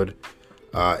episode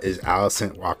is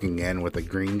Alicent walking in with a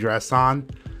green dress on,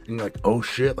 and you're like, oh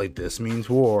shit, like this means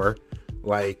war.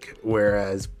 Like,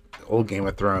 whereas old Game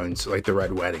of Thrones, like the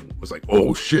Red Wedding was like,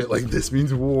 oh shit, like this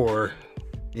means war.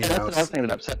 You know, that's another thing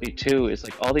that upset me too, is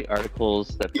like all the articles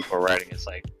that people are writing is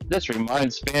like, this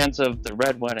reminds fans of the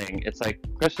Red Wedding. It's like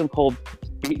Kristen Cole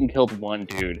beat and killed one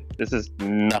dude. This is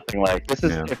nothing like this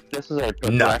is if this was a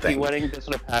Dothraki wedding, this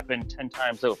would have happened 10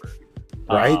 times over.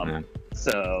 Right?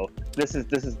 So this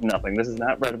is nothing. This is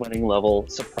not Red Wedding level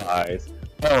surprise.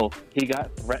 Oh, he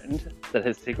got threatened that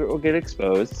his secret will get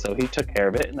exposed, so he took care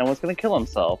of it and then was gonna kill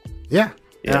himself. Yeah.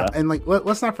 And like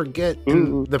let's not forget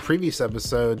in the previous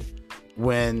episode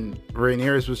when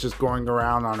Rhaenyra was just going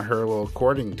around on her little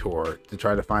courting tour to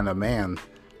try to find a man,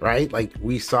 right? Like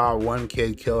we saw one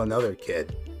kid kill another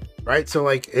kid, right? So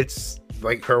like it's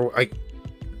like her, like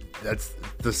that's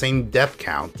the same death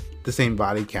count, the same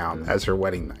body count as her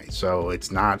wedding night. So it's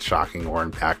not shocking or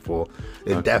impactful.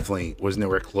 It definitely was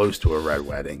nowhere close to a Red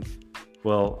Wedding.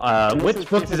 Well, which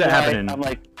book does that happen in? I'm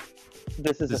like,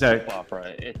 this is a soap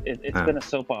opera. It's been a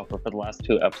soap opera for the last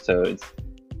 2 episodes.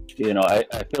 You know, I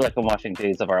feel like I'm watching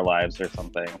Days of Our Lives or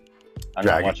something. I'm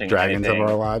not watching Dragons anything. of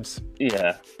Our Lives.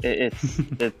 Yeah,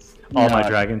 it's All My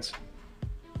Dragons.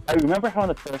 I remember how in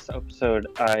the first episode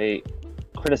I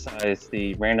criticized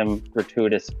the random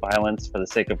gratuitous violence for the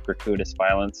sake of gratuitous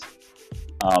violence,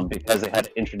 because they had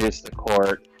to introduce the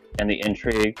court and the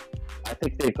intrigue. I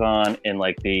think they've gone in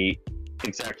like the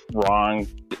exact wrong,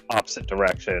 opposite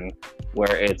direction,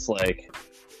 where it's like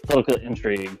political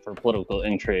intrigue for political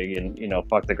intrigue, and you know,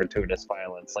 fuck the gratuitous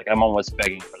violence. Like I'm almost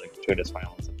begging for the gratuitous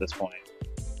violence at this point.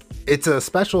 It's a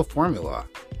special formula,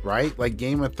 right? Like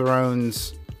Game of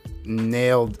Thrones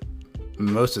nailed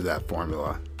most of that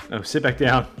formula. Oh, sit back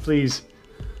down, please.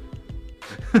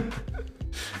 Anyway,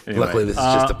 luckily, this is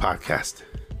just a podcast.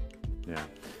 Yeah.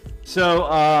 So,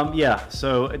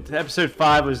 so episode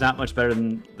 5 was not much better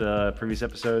than the previous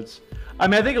episodes. I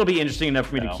mean, I think it'll be interesting enough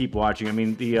for me to keep watching. I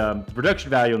mean, the production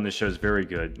value on this show is very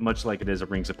good, much like it is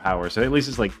of Rings of Power. So at least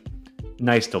it's like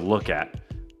nice to look at,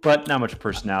 but not much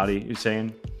personality. You're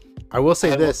saying? I will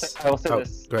say this. I will say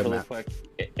this really quick.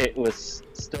 It was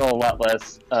still a lot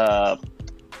less.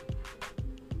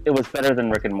 It was better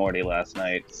than Rick and Morty last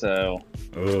night. So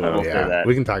I will say that.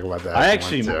 We can talk about that. I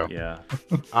actually,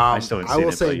 I still haven't seen it. I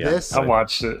will say this. I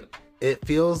watched it. It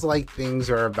feels like things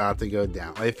are about to go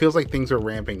down. It feels like things are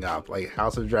ramping up. Like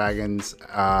House of Dragons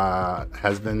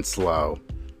has been slow,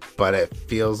 but it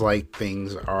feels like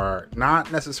things are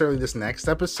not necessarily this next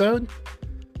episode,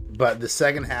 but the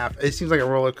second half. It seems like a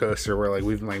roller coaster where like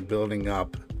we've been like building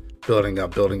up, and we're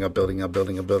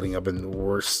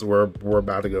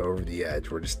about to go over the edge.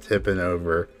 We're just tipping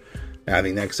over. And I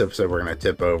think next episode we're gonna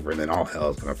tip over, and then all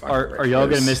hell is gonna fucking break Are y'all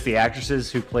loose. gonna miss the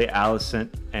actresses who play Alicent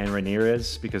and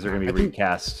Rhaenyra because they're gonna be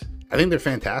recast? I think they're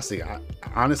fantastic.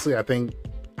 Honestly, I can't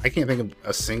think of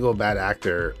a single bad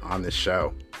actor on this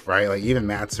show. Right? Like even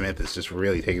Matt Smith is just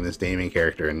really taking this Damien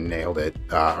character and nailed it,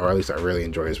 or at least I really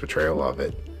enjoy his portrayal of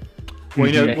it. Well,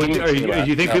 you know, do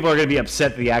you think people are going to be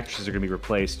upset that the actresses are going to be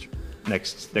replaced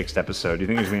next episode? Do you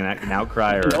think there's going to be an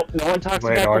outcry? Or no one talks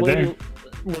about the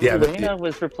way Lena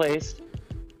was replaced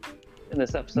in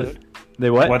this episode. They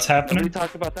what? What's happening? Nobody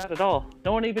talked about that at all.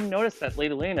 No one even noticed that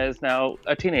Lady Lena is now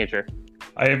a teenager.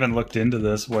 I haven't looked into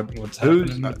this. What's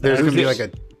happening? There's going to be like a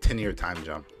 10-year time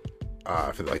jump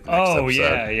for like the next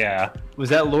episode. yeah. Was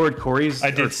that Lord Corey's?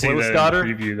 I did see that daughter?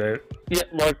 preview there. Yeah,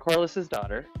 Lord Corliss's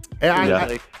daughter.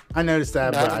 Yeah, I noticed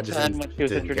that, but I just when she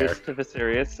was didn't introduced care. to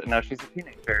Vicerys, and now she's a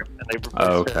teenager, and they replaced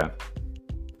okay. her.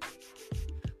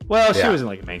 Well, she wasn't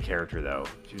like a main character though.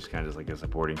 She was kind of just like a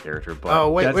supporting character.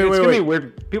 But wait, it's gonna be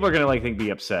weird. People are gonna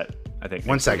be upset. I think.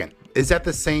 One second. Is that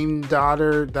the same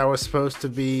daughter that was supposed to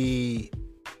be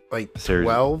like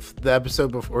 12 the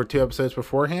episode before, or 2 episodes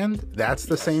beforehand? That's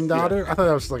the same daughter. Yeah. I thought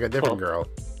that was like a different girl.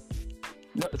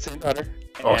 No, the same daughter.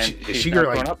 Oh,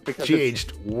 she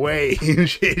aged way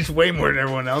more than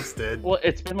everyone else did. Well,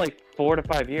 it's been like 4 to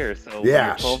 5 years, so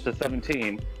 12 to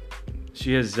 17.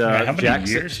 She has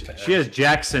she has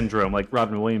Jack syndrome, like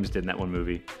Robin Williams did in that one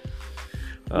movie.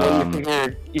 Well,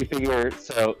 you figure.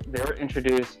 So they were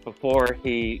introduced before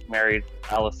he married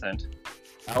Alicent.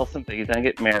 They then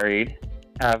get married,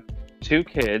 have 2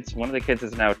 kids. One of the kids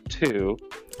is now 2.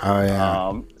 Oh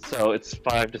yeah. So it's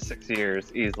 5 to 6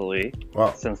 years easily.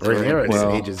 Well, since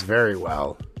Rhaenyra ages very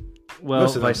well. Well,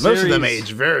 most of them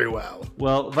age very well.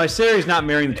 Well, Vicerys not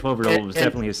marrying the 12-year-old was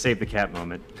definitely a save the cat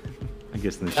moment. I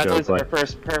guess in the show. That was our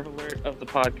first perv alert of the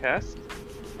podcast.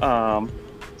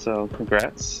 So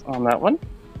congrats on that one.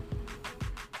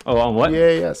 Oh, on what?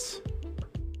 Yeah, yes.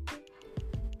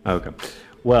 Okay.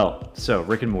 Well, so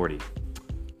Rick and Morty.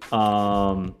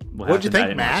 What'd you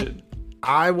think, Matt?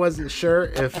 I wasn't sure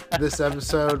if this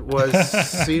episode was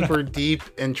super deep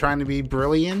and trying to be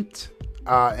brilliant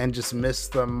and just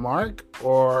missed the mark,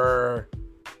 or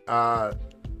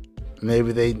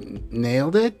maybe they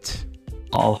nailed it.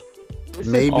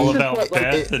 Maybe all about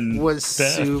Beth it was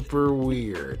super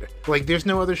weird. Like, there's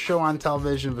no other show on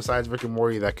television besides Rick and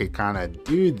Morty that could kind of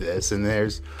do this, and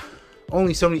there's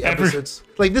only so many episodes.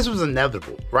 Like, this was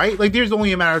inevitable, right? Like, there's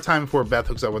only a matter of time before Beth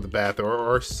hooks up with Beth,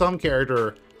 or some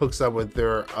character hooks up with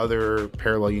their other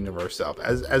parallel universe self.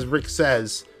 As Rick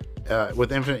says,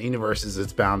 with infinite universes,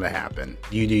 it's bound to happen.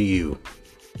 You do you.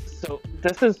 So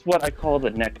this is what I call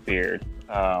the neckbeard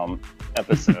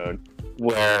episode,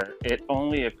 where it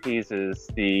only appeases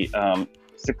the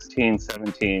 16,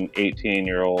 17,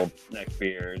 18-year-old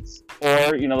neckbeards,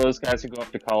 or, you know, those guys who go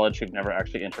up to college who've never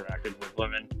actually interacted with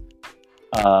women,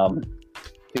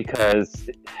 because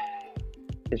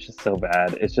it's just so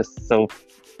bad. It's just so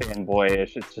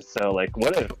fanboyish. It's just so like,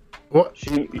 what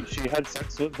if she had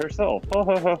sex with herself?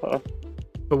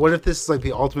 But what if this is like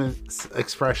the ultimate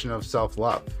expression of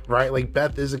self-love, right? Like,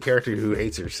 Beth is a character who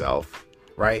hates herself,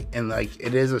 right? And like,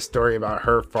 it is a story about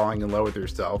her falling in love with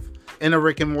herself in a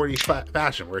Rick and Morty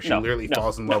fashion, where she literally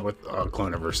falls in love with a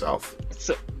clone of herself.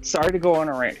 So, sorry to go on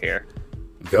a rant here.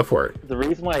 Go for it. The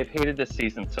reason why I've hated this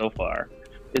season so far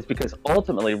is because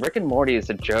ultimately Rick and Morty is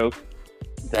a joke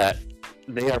that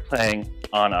they are playing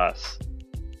on us.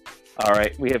 All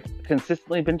right, we have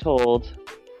consistently been told,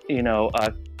 you know,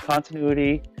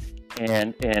 continuity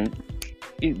and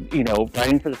you know,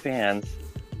 writing for the fans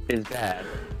is bad,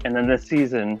 and then this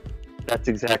season, that's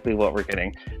exactly what we're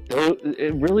getting.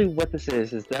 Really, what this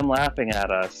is them laughing at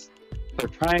us for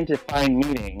trying to find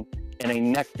meaning in a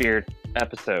neckbeard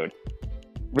episode.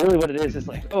 Really, what it is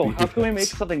like, oh, how can we make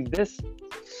something this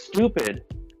stupid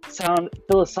sound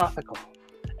philosophical?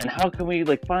 And how can we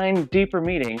like find deeper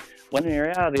meaning, when in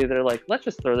reality they're like, let's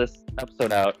just throw this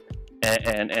episode out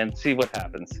and see what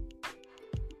happens.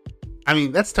 I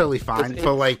mean, that's totally fine,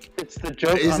 but like, it's the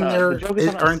joke.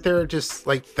 Aren't there just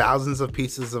like thousands of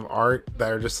pieces of art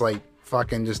that are just like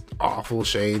fucking just awful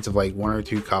shades of like one or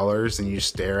two colors, and you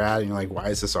stare at it and you're like, why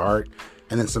is this art?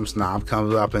 And then some snob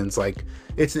comes up and it's like,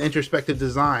 it's an introspective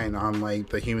design on like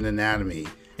the human anatomy,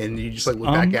 and you just like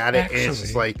look back at it, and it's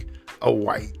just like a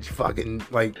white fucking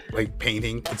like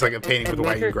painting. It's like a painting with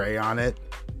white and gray on it.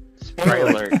 Spoiler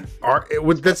alert. Art.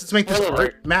 Let's make this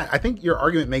art. Matt, I think your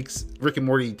argument makes Rick and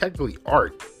Morty technically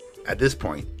art at this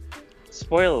point.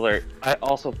 Spoiler alert. I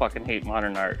also fucking hate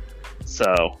modern art.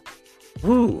 So.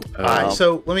 Ooh.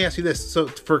 So let me ask you this. So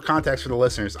for context for the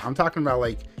listeners, I'm talking about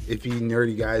like, if you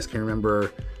nerdy guys can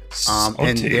remember,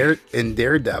 in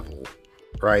Daredevil,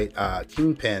 right?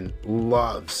 Kingpin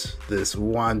loves this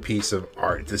one piece of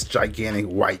art, this gigantic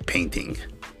white painting.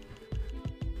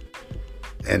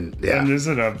 And yeah. And is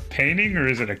it a painting or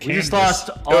is it a canvas? We just lost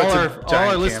all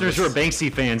our listeners who are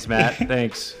Banksy fans, Matt.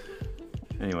 Thanks.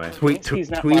 Anyway, tweet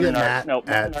at Matt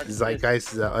at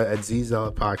Zeitgeist at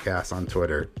Zealots podcast on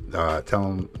Twitter. Tell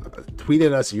them, tweet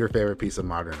at us your favorite piece of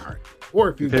modern art, or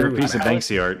if you favorite piece of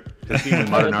Banksy art. Because he's a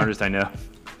modern artist, I know.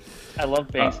 I love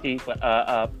Banksy, but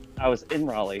I was in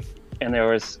Raleigh, and there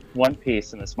was one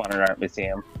piece in this modern art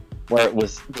museum where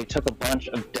they took a bunch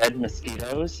of dead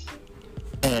mosquitoes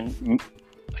and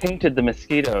painted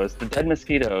the dead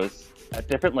mosquitoes at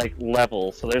different like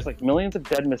levels. So there's like millions of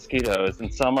dead mosquitoes,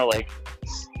 and some are like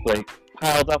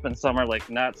piled up, and some are like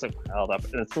not so piled up.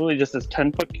 And it's literally just this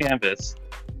 10-foot canvas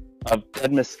of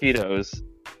dead mosquitoes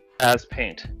as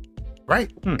paint.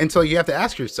 Right. And so you have to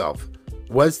ask yourself,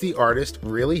 was the artist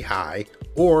really high,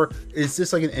 or is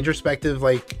this like an introspective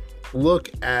like look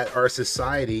at our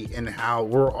society and how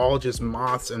we're all just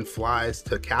moths and flies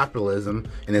to capitalism,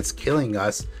 and it's killing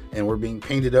us, and we're being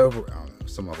painted over? I don't know,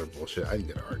 some other bullshit. I didn't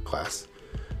get an art class.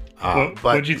 But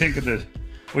what'd you think of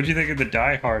the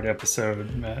Die Hard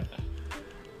episode, Matt?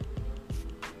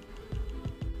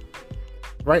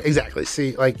 Right, exactly.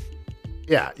 See, like,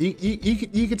 yeah,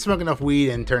 you could smoke enough weed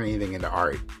and turn anything into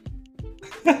art.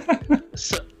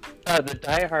 So the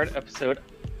Die Hard episode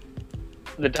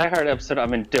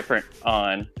I'm indifferent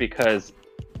on, because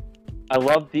I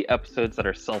love the episodes that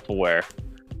are self-aware.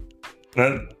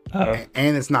 And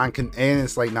it's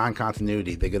like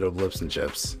non-continuity. They go to Lips and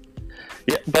Chips.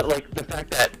 Yeah, but like the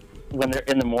fact that when they're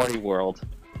in the Morty world,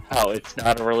 how it's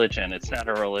not a religion,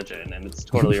 and it's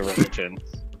totally a religion.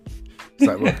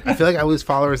 So, look, I feel like I lose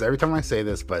followers every time I say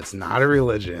this, but it's not a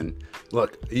religion.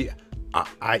 Look,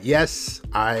 yes,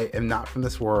 I am not from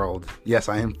this world. Yes,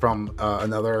 I am from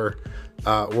another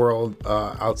world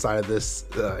outside of this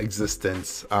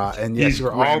existence. And yes, He's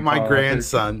you're all my grandpa.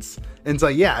 grandsons. And it's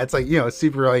like, yeah, it's like, you know,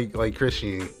 super like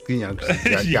Christian, you know, 'cause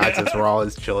God Yeah. says we're all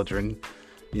his children.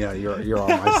 You know, you're all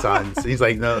my sons. He's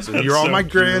like, no, so you're all so my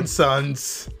true.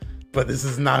 grandsons, but this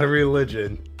is not a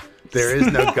religion. There is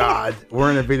no God.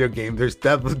 We're in a video game. There's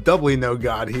doubly no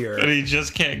God here. And he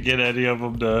just can't get any of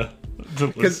them to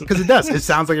Because listen. it does. It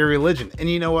sounds like a religion. And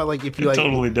you know what? Like if you It like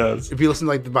totally does. if you listen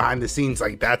to like the behind the scenes,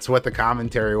 like that's what the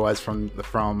commentary was from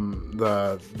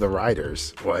the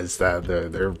writers, was that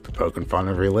they're poking fun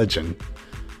of religion.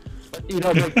 You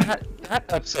know, like that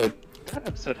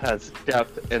episode has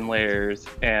depth and layers,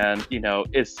 and you know,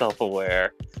 is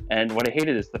self-aware. And what I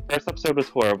hated is the first episode was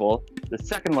horrible. The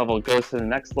second level goes to the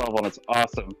next level and it's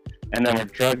awesome, and then we're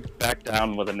drugged back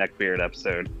down with a neckbeard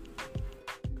episode.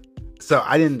 So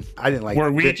I didn't like.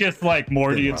 Were we it. just like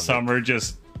Morty and love it. Summer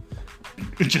just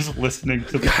listening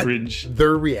to the cringe?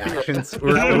 Their reactions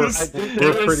were It was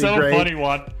pretty so great.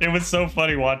 funny. It was so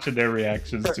funny watching their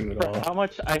reactions to it For all. how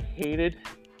much I hated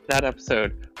that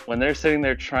episode when they're sitting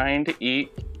there trying to eat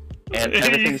and He's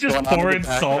everything's just going on in pouring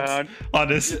the salt background. on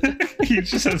his. He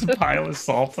just has a pile of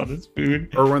salt on his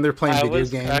food. Or when they're playing I video was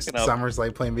games, cracking up. Summer's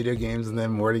like playing video games, and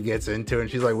then Morty gets into it, and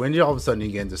she's like, "When did you all of a sudden you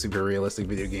get into super realistic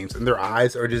video games?" And their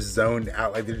eyes are just zoned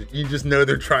out, like you just know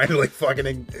they're trying to like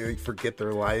fucking forget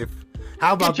their life.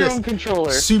 How about Get your this? own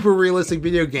controller. Super realistic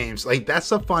video games, like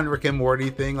that's a fun Rick and Morty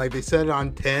thing. Like they set it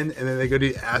on 10, and then they go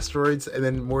to asteroids, and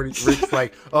then Rick's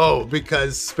like, "Oh,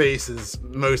 because space is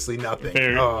mostly nothing."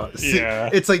 Yeah.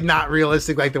 It's like not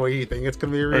realistic, like the way you think it's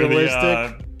gonna be Or the,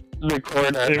 realistic.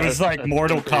 Record it was like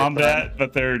Mortal at the same time. Kombat,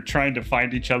 but they're trying to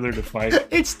find each other to fight.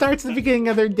 It starts at the beginning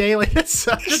of their day. Like it's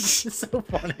so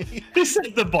funny. It's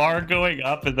like the bar going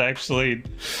up is actually,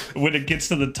 when it gets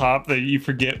to the top, that you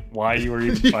forget why you were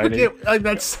even You fighting. forget, like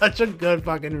that's such a good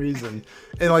fucking reason.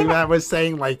 And like Matt was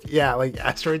saying, like yeah, like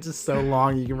asteroids is so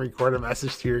long you can record a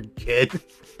message to your kid.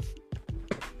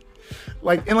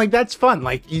 Like and like that's fun.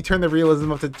 Like you turn the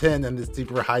realism up to 10 and this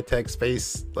super high tech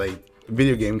space like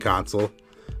video game console.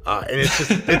 And it's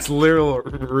just it's literal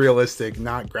realistic,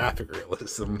 not graphic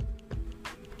realism.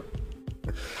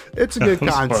 It's a good That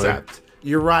was funny. concept.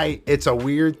 You're right. It's a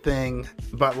weird thing,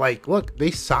 but like, look,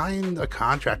 they signed a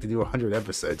contract to do 100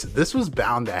 episodes. This was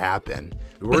bound to happen.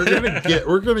 We're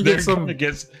gonna get some.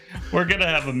 We're gonna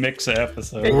have a mix of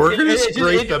episodes. We're gonna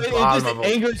scrape the bottom of It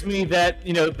them. angers me that,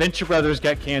 you know, Venture Brothers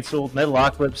got canceled,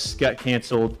 Metalocalypse got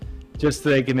canceled, just so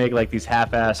they can make like these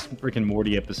half-assed Rick and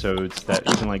Morty episodes that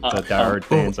even like the diehard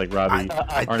fans like Robbie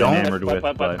I aren't don't- enamored with.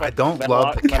 But I don't Metalocalypse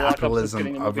love the was capitalism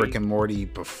getting a of movie. Rick and Morty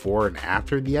before and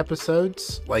after the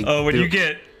episodes. Like, Oh, when dude, you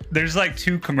get there's like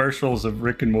 2 commercials of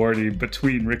Rick and Morty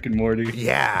between Rick and Morty.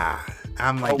 yeah,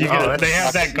 I'm like, You oh, get, that's they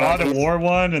have that God of War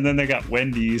one, and then they got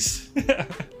Wendy's.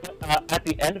 At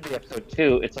the end of the episode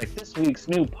too, it's like this week's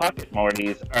new Pocket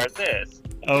Mortys are this.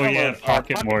 Oh Some yeah, of our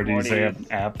Pocket Mortys. They have an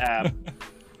Mortys app.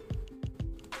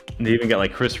 and they even got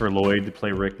like Christopher Lloyd to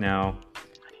play Rick now.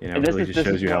 You know, And it this really is- just this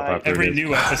shows is you how why popular Every it is.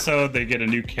 new episode, they get a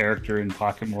new character in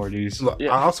Pocket Mortys. Look,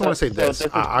 Yeah, I also want to say so this. is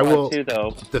I why, will too,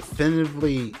 though.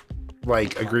 definitively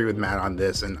like agree with Matt on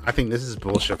this, and I think this is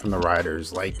bullshit from the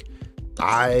writers. Like,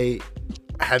 I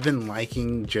have been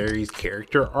liking Jerry's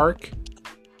character arc,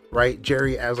 right?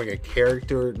 Jerry as like a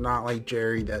character, not like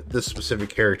Jerry that this specific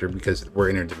character because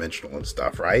we're interdimensional and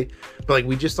stuff, right? But like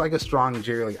we just like a strong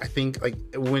Jerry. Like I think like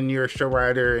when you're a show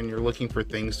writer and you're looking for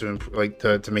things to improve, like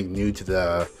to make new to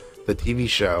the TV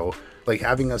show, like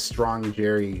having a strong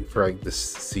Jerry for like this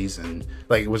season,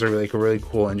 like it was a really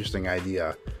cool, interesting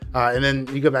idea. And then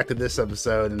you go back to this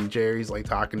episode and Jerry's like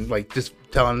talking, like just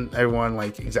telling everyone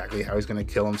like exactly how he's gonna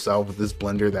kill himself with this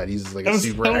blender that he's like That a was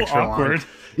super so extra awkward. long.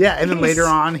 Yeah, and then It was- later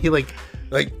on he like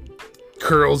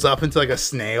curls up into like a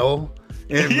snail.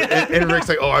 And, Yeah. and Rick's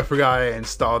like, oh, I forgot I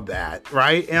installed that,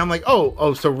 right? And I'm like,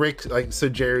 oh, so Rick, like, so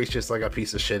Jerry's just like a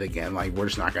piece of shit again. Like, we're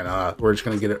just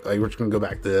gonna get it. Like, we're just gonna go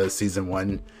back to season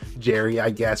 1, Jerry.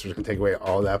 I guess we're just gonna take away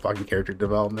all that fucking character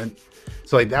development.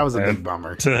 So like, that was a big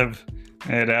bummer. To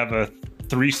have a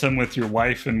threesome with your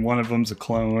wife, and one of them's a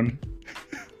clone.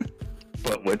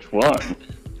 But which one?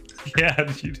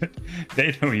 Yeah,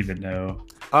 they don't even know.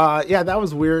 Yeah, that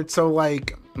was weird. So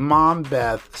like, Mom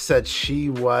Beth said she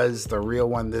was the real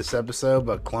one this episode,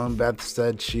 but Clone Beth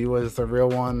said she was the real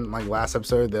one like last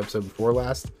episode, the episode before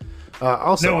last.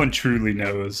 Also, No one truly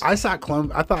knows. I thought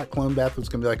Clone Beth was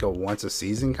gonna be like a once a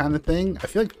season kind of thing. I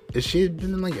feel like is she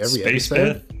been in like every Space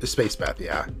episode? The Space Beth,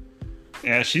 yeah.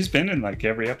 Yeah, she's been in like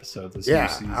every episode this Yeah, new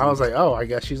season. I was like, oh, I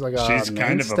guess she's like a she's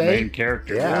kind of a mainstay. main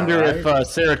character. Yeah. I wonder right. if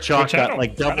Sarah Chalk Which I got don't-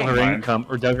 like I double don't her mind. income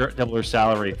or double her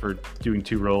salary for doing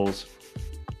 2 roles.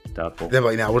 Doubtful. They're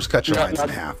like, now we'll just cut your lines in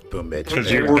half. Boom, bitch. Because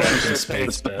There you're you go. back in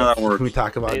space. Can we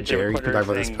talk about They Jerry? put Can we talk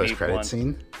her about this saying post-credit meat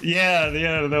scene? Yeah,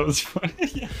 that was funny.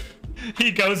 Yeah.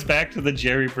 He goes back to the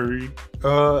Jerry breed.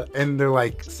 And they're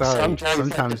like, sorry, Some Jerry's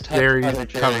sometimes like to touch Jerry's other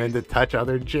come Jerry's. in to touch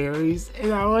other Jerry's.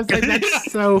 And I was like,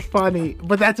 that's so funny.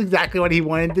 But that's exactly what he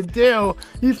wanted to do.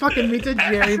 He fucking meets a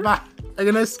Jerry by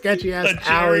in a sketchy ass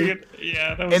The alley. Jerry.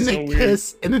 Yeah, that was And so they weird.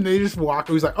 kiss, and then they just walk.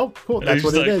 He's like, oh, cool, And that's he's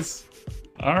what it like- is.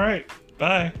 All right,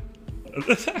 bye.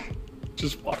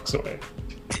 Just walks away.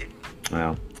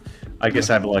 Well, I guess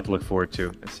I have a lot to look forward to.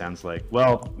 It sounds like.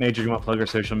 Well, Major, you want to plug our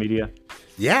social media?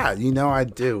 Yeah, you know I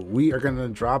do. We are going to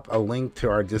drop a link to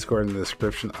our Discord in the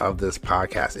description of this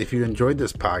podcast. If you enjoyed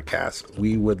this podcast,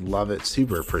 we would love it.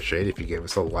 Super appreciate it if you gave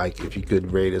us a like. If you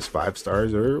could rate us 5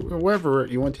 stars or whatever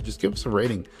you want to, just give us a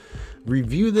rating.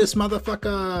 Review this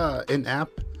motherfucker in app.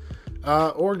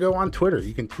 Or go on Twitter.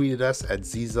 You can tweet at us at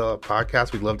Ziza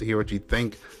Podcast. We'd love to hear what you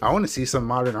think. I want to see some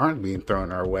modern art being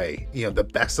thrown our way. You know, the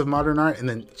best of modern art, and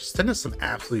then just send us some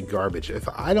absolute garbage. If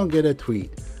I don't get a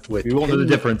tweet with We won't know the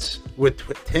difference. with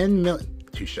 10 million,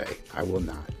 touche. I will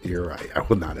not. You're right. I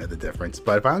will not know the difference.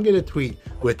 But if I don't get a tweet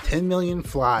with 10 million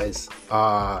flies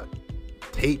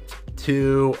taped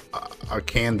to a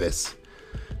canvas,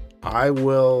 I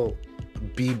will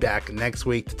be back next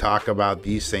week to talk about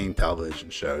these same television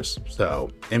shows. So,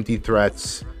 Empty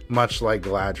Threats, much like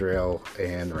Galadriel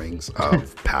and Rings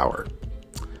of Power.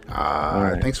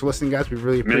 right. Thanks for listening, guys. We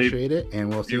really appreciate it, and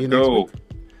we'll see you next go. week.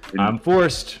 I'm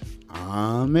forced.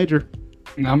 Major.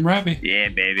 I'm Robbie. Yeah,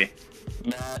 baby.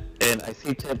 Matt, and I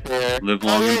see Tip there. Live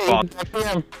long and yeah, prosper. back to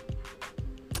him.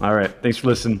 All right. Thanks for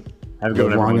listening. Have a good Live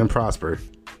one, long everyone. and prosper.